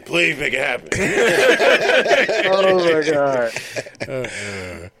happen. Please make it happen. Oh, my God.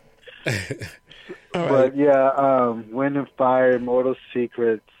 But, yeah, Wind and Fire, Immortal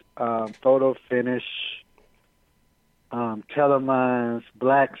Secrets, Photo Finish, Teleminds,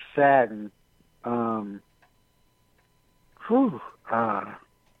 Black Satin,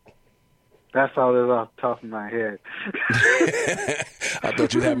 that's all that's off the top of my head. I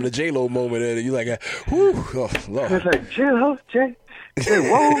thought you were having a J-Lo moment there. You like, whew, oh, Lord. It's like, J-Lo,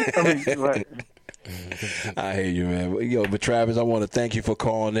 whoa. I mean, like, I hear you, man. Yo, but Travis, I want to thank you for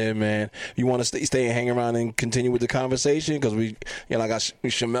calling in, man. You want to stay and hang around and continue with the conversation? Because we got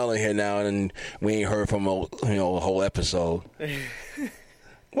Shamel in here now, and we ain't heard from a whole episode.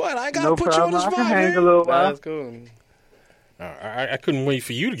 What? I got to put you on the spot, I can hang a man. little while. That's cool. I couldn't wait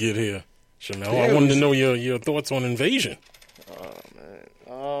for you to get here, Shamel. I wanted to know your thoughts on Invasion.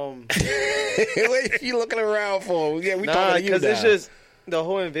 Oh man. What you looking around for? Yeah, we Nah, talking to you because now. it's just the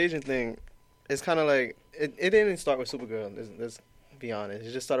whole Invasion thing. It's kind of like it didn't start with Supergirl. Let's be honest.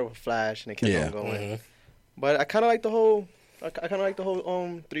 It just started with Flash and it kept on going. Mm-hmm. But I kind of like the whole. I kind of like the whole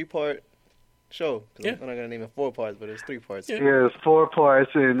 3-part show. 'Cause Yeah. I'm not gonna name it 4 parts, but it's 3 parts. Yeah. Yeah, it's 4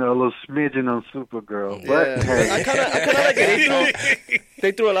 parts and a little smidgen on Supergirl. Yeah, But hey, I kind of like it.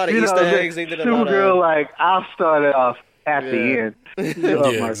 They threw a lot of Easter eggs. They did a lot Supergirl, of. like, I'll start it off at the Yeah. end.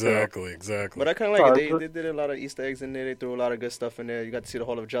 Yeah, exactly. But I kind of like it. They did a lot of Easter eggs in there. They threw a lot of good stuff in there. You got to see the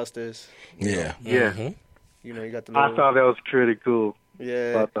Hall of Justice. Yeah. Yeah. Mhm. You know, you got the. I Little, thought that was pretty cool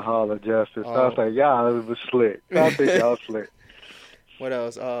Yeah. about the Hall of Justice. I was Oh. like, y'all, it was slick. I think y'all slick. What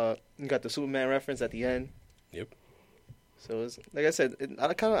else? You got the Superman reference at the end. Yep. So it's like I said, I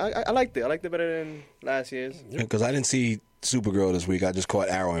liked it. I liked it better than last year's. Because I didn't see Supergirl this week. I just caught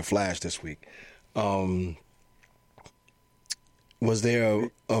Arrow and Flash this week. Was there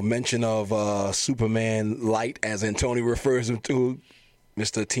a mention of Superman Light, as Tony refers him to,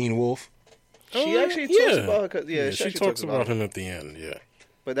 Mr. Teen Wolf? She actually talks about her. Yeah, she actually talks about him at the end. Yeah.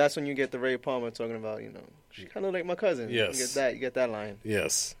 But that's when you get the Ray Palmer talking about, she kind of like my cousin. Yes. You get that line.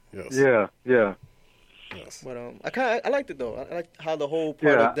 Yes. Yeah. Yes. But I liked it though. I liked how the whole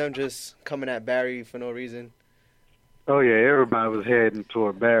part Yeah. of them just coming at Barry for no reason. Oh yeah, everybody was heading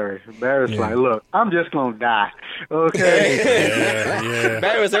toward Barry. Barry's like, look, I'm just gonna die. Okay. Yeah.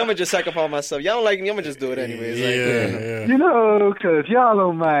 Barry was like, I'm gonna just sacrifice myself. Y'all don't like me, I'm gonna just do it anyways. Yeah. You know, cause y'all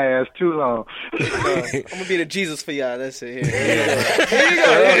on my ass too long. I'm gonna be the Jesus for y'all. That's it. Here you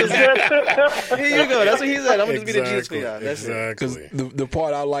go. Here you go. That's what he said. I'm gonna just be the Jesus for y'all. That's it. Because Exactly. the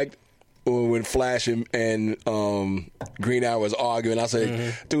part I liked when Flash and Green Arrow was arguing, I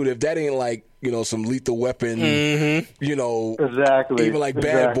said, dude, if that ain't like, some lethal weapon, Exactly. even like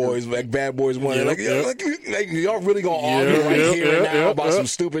Bad Boys 1, Yep, like, y'all really gonna argue here and now about some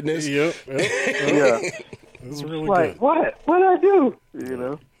stupidness? Yep. Yeah. It's really Like, good. what? What'd I do? You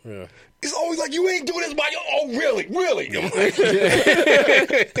know? Yeah. It's always like, you ain't doing this by your... Oh, really? I'm like,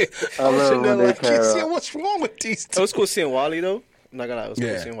 I love when they I can't see pair up. what's wrong with these It two. was cool seeing Wally though. I'm not gonna lie, it was cool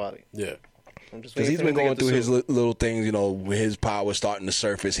Yeah. seeing Wally. Yeah. I'm just Because waiting he's for him been to going get the through his suit. little things, with his power starting to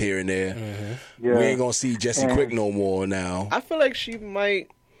surface here and there. Yeah. We ain't going to see Jesse And- Quick no more now. I feel like she might.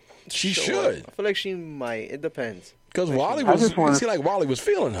 She show should. up. I feel like she might. It depends. Because Wally I was... just wanna- It seemed like Wally was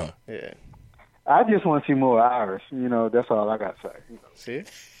feeling her. Yeah. I just want to see more Iris. That's all I got to say. See?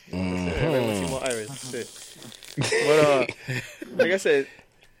 Everybody wants to see more Iris. That's it. But like I said,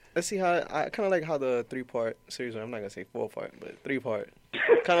 let's see how I kind of like how the 3-part series. I'm not gonna say 4-part, but 3-part.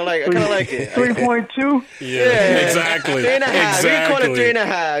 Kind of like. I kind of like it. 3.2? Yeah. Exactly. 3.5. We can call it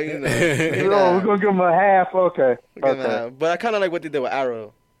Exactly. 3.5. Oh, we're going to give him a half? Okay. But I kind of like what they did with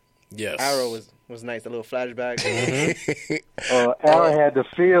Arrow. Yes. Arrow was nice. The little flashback. Arrow had the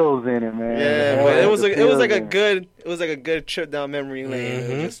feels in it, man. Yeah, Arrow but had it was the like feels a in it. good trip down memory lane. It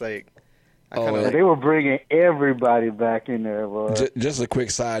was just like I kind of Oh, like. They were bringing everybody back in there, boy. Just a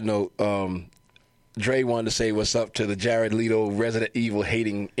quick side note. Dre wanted to say what's up to the Jared Leto Resident Evil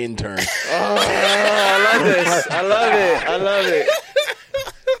hating intern. I love this.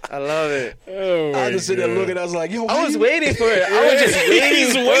 I love it. Oh, I just sit there looking. I was like, yo, I was waiting for it. I was just waiting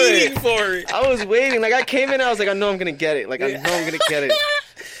He's for waiting it. for it. I was waiting. Like I came in, I was like, I know I'm gonna get it. Like I know I'm gonna get it.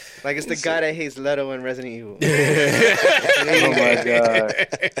 Like it's the guy that hates Leto and Resident Evil. Oh, my God.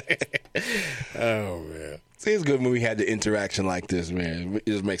 Oh man. See, it's good when we had the interaction like this, man. It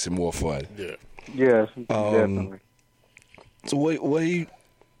just makes it more fun. Yeah. Yes, definitely. So what are you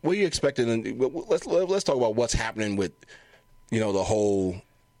expecting? Let's talk about what's happening with the whole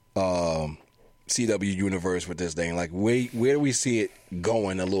CW universe with this thing. Like where do we see it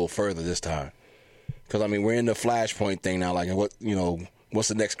going a little further this time? Because we're in the Flashpoint thing now. Like what's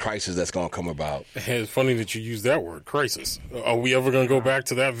the next crisis that's going to come about? It's funny that you use that word, crisis. Are we ever going to go back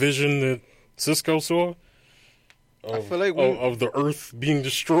to that vision that Cisco saw? I feel like of the Earth being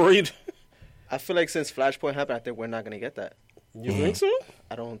destroyed. I feel like since Flashpoint happened, I think we're not gonna get that. You think so?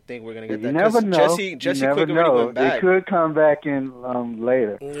 I don't think we're gonna get that. You never 'cause know. Jesse you never Quick already know. went They back. could come back in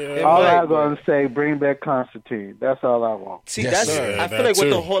later. Yeah. All might, I'm going to say, bring back Constantine. That's all I want. See, Yes, that's. sir. I feel That like with too.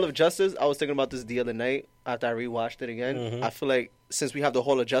 the Hall of Justice, I was thinking about this the other night after I rewatched it again. I feel like since we have the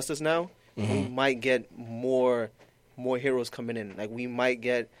Hall of Justice now, we might get more heroes coming in. Like we might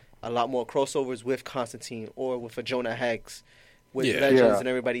get a lot more crossovers with Constantine or with a Jonah Hex, with Yeah. Legends Yeah. and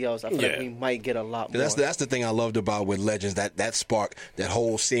everybody else. I feel like Yeah. we might get a lot more. That's the thing I loved about with Legends, that spark, that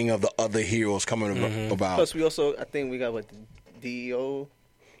whole seeing of the other heroes coming about. Plus, we also I think we got what the DEO.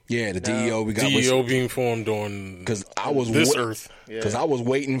 Yeah, the No. DEO we got. DEO being formed on Because I was this Earth. Because I was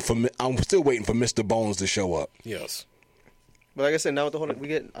waiting for. I'm still waiting for Mr. Bones to show up. Yes. But like I said, now with the whole, we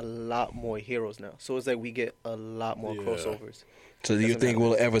get a lot more heroes now. So it's like we get a lot more Yeah. crossovers. So do you Doesn't think matter.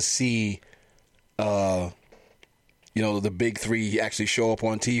 we'll ever see, the big three actually show up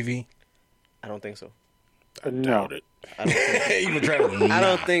on TV? I don't think so. No. Doubt it. I don't think, Even Travis, I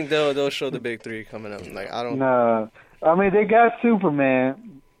don't think they'll show the big three coming up. Like I don't. No. I mean, they got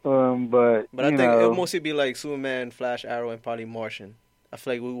Superman, but But I you think know, it'll mostly be like Superman, Flash, Arrow, and probably Martian. I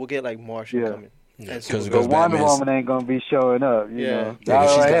feel like we'll get like Martian Yeah. coming. Yeah. And 'Cause Supergirl. but Wonder Batman's- Woman ain't going to be showing up, you Yeah. know. Yeah, 'cause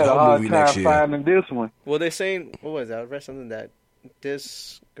I she's got had her a hard movie next time year. finding this one. Well, they're saying what was that? I read something that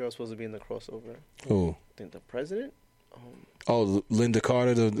this girl's supposed to be in the crossover. Who? I think the president. Oh, Linda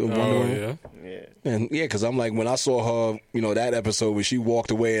Carter, the Wonder Oh Woman. yeah. Yeah. And yeah, because I'm like, when I saw her, that episode where she walked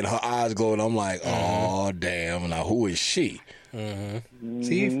away and her eyes glowing, I'm like, oh damn! Now who is she?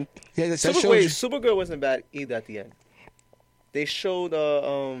 See, yeah, that shows you. Supergirl wasn't bad either at the end. They showed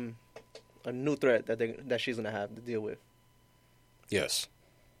a new threat that she's gonna have to deal with. Yes.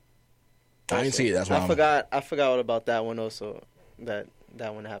 I didn't see it. That's why I forgot all about that one also. That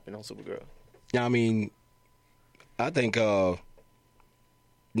one happened on Supergirl. Yeah, I mean, I think not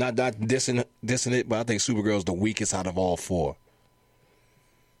dissing it, but I think Supergirl's the weakest out of all four.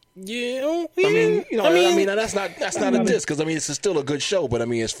 Yeah. Oh, I mean, yeah. that's not a diss because it's still a good show. But I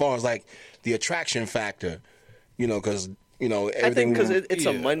mean, as far as like the attraction factor, because everything. I think because it's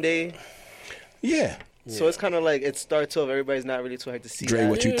a Monday, yeah. so it's kind of like it starts off. Everybody's not really too hyped to see Dre, that.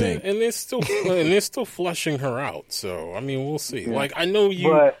 what you think? And they're still fleshing her out. So I mean, we'll see. Like I know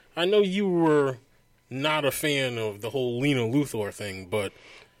you were not a fan of the whole Lena Luthor thing, but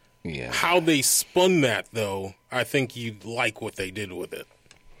how they spun that though, I think you'd like what they did with it.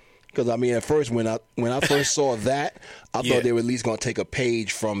 Because I mean, at first when I first saw that, I thought they were at least going to take a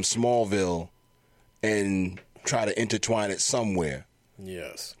page from Smallville and try to intertwine it somewhere.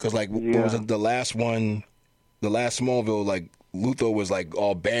 Yes. Because what was it, the last one, the last Smallville, like Luthor was like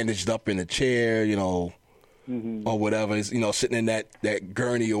all bandaged up in a chair, or whatever, sitting in that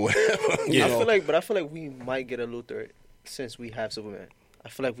gurney or whatever. I feel like we might get a Luthor since we have Superman. I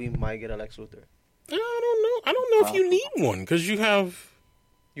feel like we might get a Lex Luthor. I don't know if you need one because you have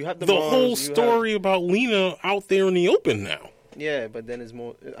the Mars, whole story about Lena out there in the open now. Yeah, but then it's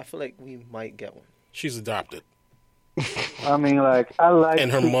more. I feel like we might get one. She's adopted. I mean, I like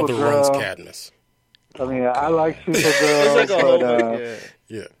and her Supergirl. mother runs Cadmus. I mean, I like Supergirl.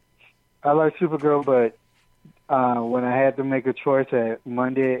 Yeah. I like Supergirl, but when I had to make a choice at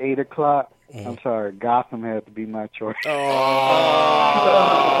Monday at 8:00, I'm sorry, Gotham had to be my choice.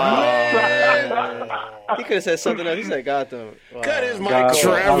 He could have said something else. He said Gotham. Wow. Cut his mic.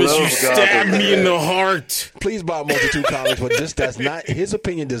 Travis, you stabbed me in the heart. Please buy Multitude Comics, but his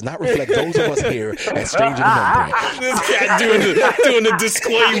opinion does not reflect those of us here at Stranger Than Number. This cat doing the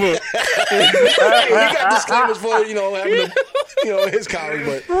disclaimer. He got disclaimers for having his comic,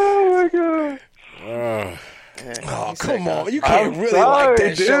 but Oh my god! oh come on, you can't really like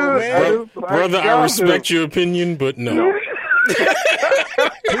that show, man. Brother, I respect your opinion, but no.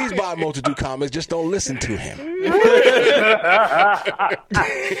 Please buy Multitude Comics, just don't listen to him.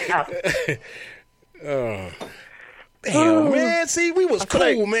 Damn, man. See, we was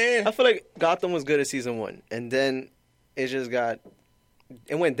cool, man. I feel like Gotham was good at season 1, and then it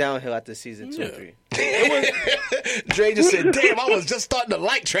went downhill after season 2 and 3. Dre just said, damn, I was just starting to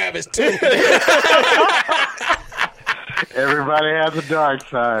like Travis, too. Everybody has a dark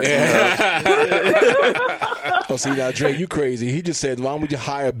side. Oh, see, now, Dre, you crazy. He just said, why don't we just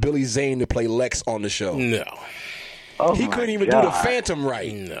hire Billy Zane to play Lex on the show? No. Oh He couldn't even do the Phantom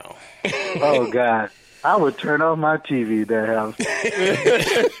right. No. Oh god! I would turn off my TV at that house.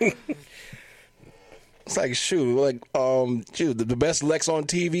 It's like, the best Lex on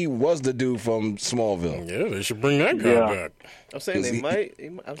TV was the dude from Smallville. Yeah, they should bring that guy back. I'm saying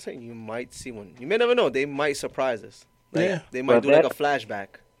I'm saying you might see one. You may never know. They might surprise us. They might do a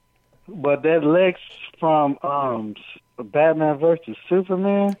flashback. But that Lex from Batman versus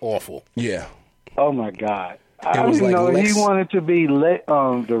Superman, Awful. Yeah. oh my god! I was didn't like know Lex- he wanted to be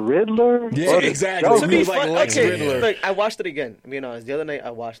the Riddler. Yeah, exactly. Joker. He was like Lex Riddler. Like I watched it again. I mean, the other night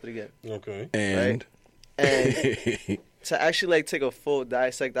I watched it again. Okay. And And to actually take a full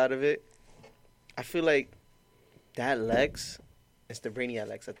dissect out of it, I feel like that Lex is the Brainiac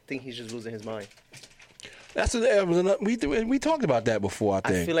Lex. I think he's just losing his mind. we talked about that before, I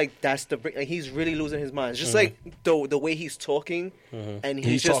think. I feel like he's really losing his mind. It's just like the way he's talking, and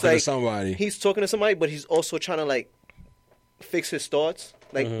he's just talking to like somebody. He's talking to somebody, but he's also trying to fix his thoughts.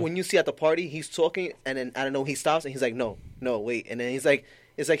 Like when you see at the party, he's talking, and then I don't know, he stops and he's like, no, wait, and then he's like,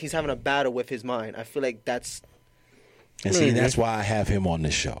 it's like he's having a battle with his mind. I feel like that's. And see, that's why I have him on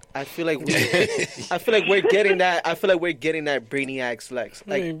this show. I feel like we're getting that. I feel like we're getting that Brainiac's Lex.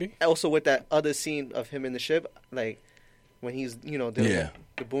 Like Maybe. also with that other scene of him in the ship, like when he's doing the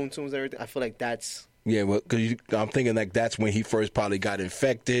boom tunes and everything. I feel like that's. Yeah, well, because I'm thinking that's when he first probably got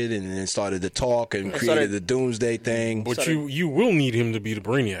infected and then started to talk and created the Doomsday thing. But you will need him to be the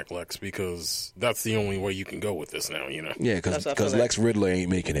Brainiac Lex because that's the only way you can go with this now, Yeah, because Lex Riddler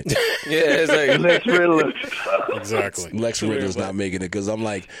ain't making it. Yeah, it's like Lex Riddler. Exactly. Lex Riddler's not making it because I'm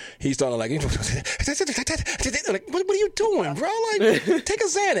like, he's starting like, what are you doing, bro? Like, take a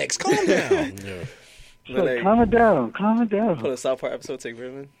Xanax, calm down. Yeah. Calm it down. Put a South Park episode, take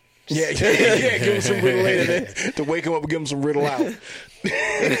Riddler. Yeah, give him some Riddle later to wake him up and give him some Riddle out.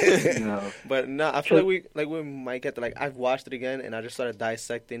 But no, I feel like we might get to I've watched it again and I just started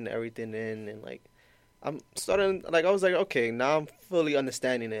dissecting everything in and I'm starting I was like, okay, now I'm fully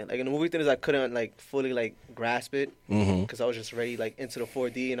understanding it. In the movie theaters I couldn't fully grasp it because I was just ready into the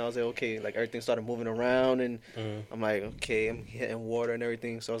 4D and I was like, okay, everything started moving around and I'm like, okay, I'm hitting water and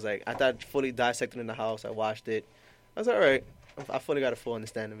everything. So I was like, I thought fully dissecting in the house. I watched it. I was like, all right. I fully got a full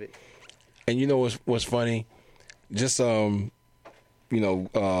understanding of it. And you know what's funny? Just Travis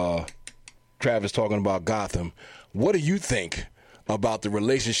talking about Gotham. What do you think about the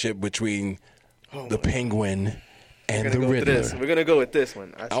relationship between the Penguin and We're the gonna go with Riddler. this. We're gonna go with this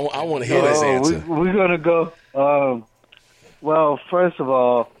one. I want to hear this answer. We're gonna go. Well, first of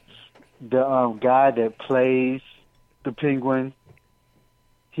all, the guy that plays the Penguin,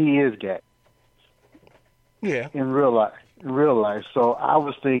 he is gay Yeah. in real life. So I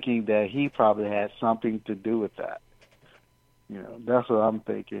was thinking that he probably had something to do with that. That's what I'm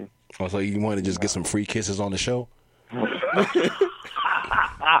thinking. Oh, so you want to just get some free kisses on the show? I'm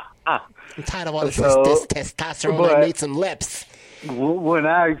tired of all this testosterone. I need some lips. When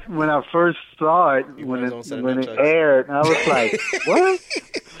I first saw it, when it aired, I was like, what?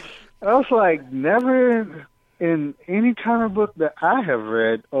 I was like, never in any comic book that I have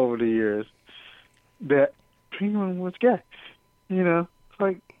read over the years that Penguin was gay.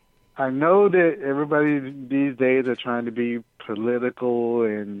 Like, I know that everybody these days are trying to be political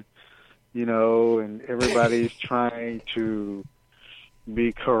and, and everybody's trying to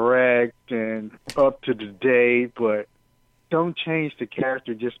be correct and up to the date, but don't change the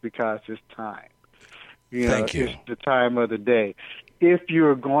character just because it's time. Thank you. It's the time of the day. If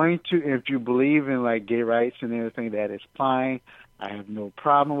you believe in like gay rights and everything, that is fine. I have no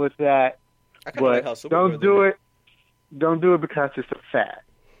problem with that. But don't do it. Don't do it because it's a fad.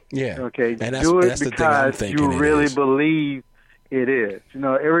 Yeah. Okay. And do it that's the thing I'm because thinking you really is. believe it is.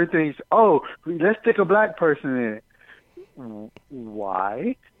 Everything's, let's stick a black person in it.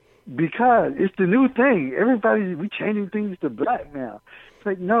 Why? Because it's the new thing. We changing things to black now. It's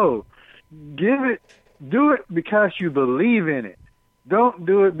like, no, do it because you believe in it. Don't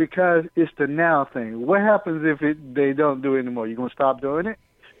do it because it's the now thing. What happens if they don't do it anymore? You gonna stop doing it?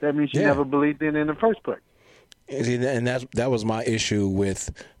 That means you never believed in it in the first place. And that was my issue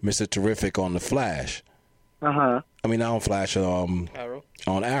with Mr. Terrific on The Flash. Uh-huh. I mean, not on Flash, Arrow.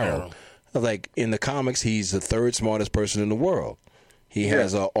 On Arrow. Like, in the comics, he's the third smartest person in the world. He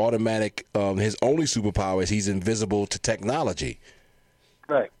has an automatic, his only superpower is he's invisible to technology.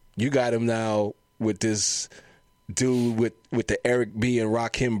 Right. You got him now with this dude with the Eric B. and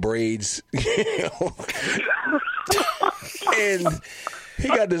Rakim braids. And he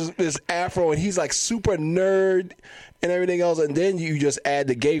got this afro, and he's like super nerd and everything else. And then you just add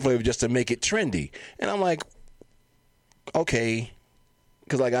the gay flavor just to make it trendy. And I'm like, okay.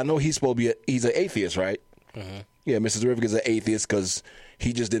 Because, like, I know he's supposed to be he's an atheist, right? Mm-hmm. Yeah, Mr. Terrific is an atheist because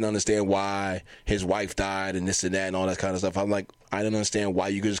he just didn't understand why his wife died and this and that and all that kind of stuff. I'm like, I didn't understand why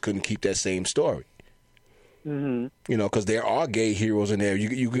you just couldn't keep that same story. Mm-hmm. Because there are gay heroes in there.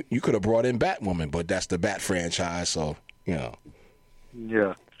 You could have brought in Batwoman, but that's the Bat franchise, so, Yeah.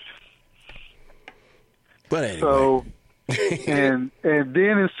 But anyway. So, and then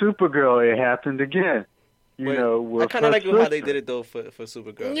in Supergirl, it happened again. I kind of like how they did it though for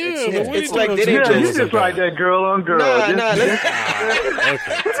Supergirl. Yeah, it's like they didn't you just like that girl on girl. Nah.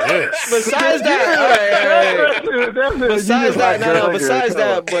 Besides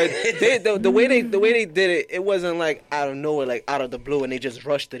that, but the way they did it, it wasn't like out of nowhere, like out of the blue, and they just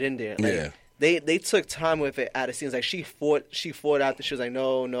rushed it in there. Like, They took time with it at the scenes. Like she fought after. She was like,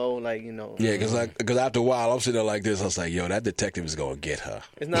 no, like Yeah, because after a while I'm sitting there like this. I was like, yo, that detective is gonna get her.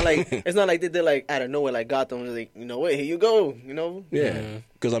 It's not like they did like out of nowhere like Gotham. Like, what? Here you go. Yeah,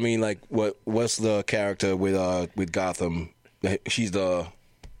 because I mean, like, what's the character with Gotham? She's the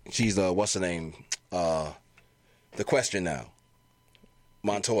what's her name? The Question now,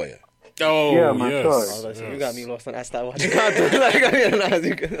 Montoya. Oh, yeah, my yes. You got me lost on. I stopped watching Gotham.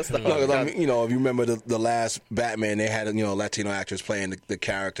 If you remember the last Batman, they had Latino actress playing the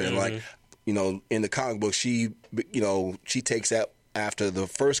character, and like in the comic book, she takes that after the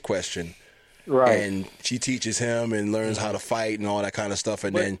first Question, right? And she teaches him and learns how to fight and all that kind of stuff,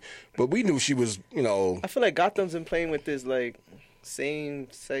 but we knew she was I feel like Gotham's been playing with this like same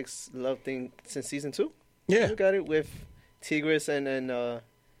sex love thing since season 2. Yeah, you got it with Tigress and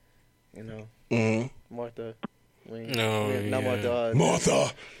Martha Wayne. Not Martha.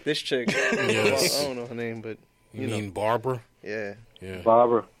 Martha. This chick. Yes. I don't know her name, but you mean Barbara? Yeah.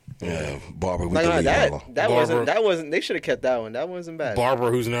 Barbara. Yeah, Barbara. That wasn't. They should have kept that one. That wasn't bad.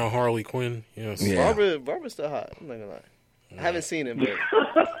 Barbara, who's now Harley Quinn. Yes. Yeah. Barbara's still hot. I'm not gonna lie. I haven't seen it, but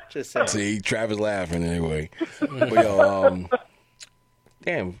just saying. See, Travis laughing anyway. But yo,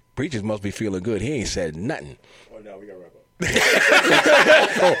 damn, Preachers must be feeling good. He ain't said nothing. Well, now we got to wrap up.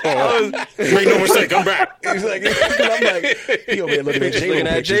 Make no mistake, I'm back. He's like, I'm like, he over here looking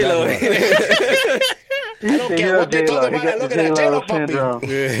at J-Lo. I don't care what they're talking about. Look at that J-Lo puppy.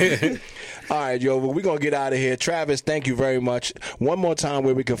 All right, yo, well, we're going to get out of here. Travis, thank you very much. One more time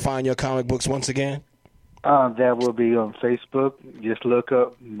where we can find your comic books once again. That will be on Facebook. Just look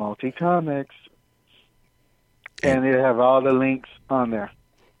up Multi Comics. And it'll have all the links on there.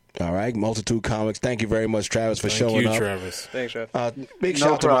 All right, Multitude Comics. Thank you very much, Travis, for showing up. Travis. Thanks, Trav. Big No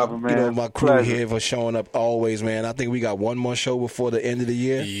shout out problem, to man. my crew Pleasure. here for showing up always, man. I think we got one more show before the end of the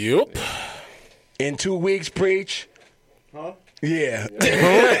year. Yep. In 2 weeks, Preach. Huh? Yeah.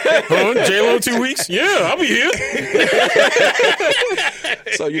 J-Lo 2 weeks? Yeah, I'll be here.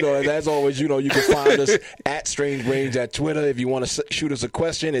 So, and as always, you can find us at Strange Brains at Twitter. If you want to shoot us a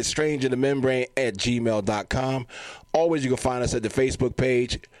question, it's strangeinthemembrane@gmail.com. Always, you can find us at the Facebook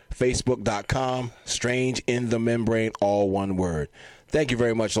page, facebook.com, Strange in the Membrane, all one word. Thank you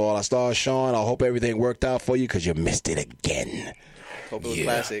very much to all our stars, Sean. I hope everything worked out for you because you missed it again. Hope it was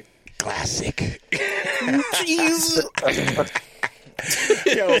classic. Classic. Jesus.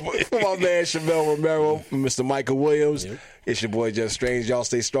 Yo, for my man Chevelle Romero, Mr. Michael Williams, it's your boy Just Strange. Y'all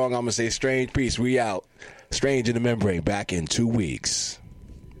stay strong. I'm going to say Strange. Peace. We out. Strange in the Membrane back in 2 weeks.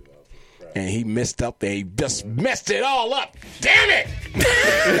 And he messed up. They just messed it all up. Damn it!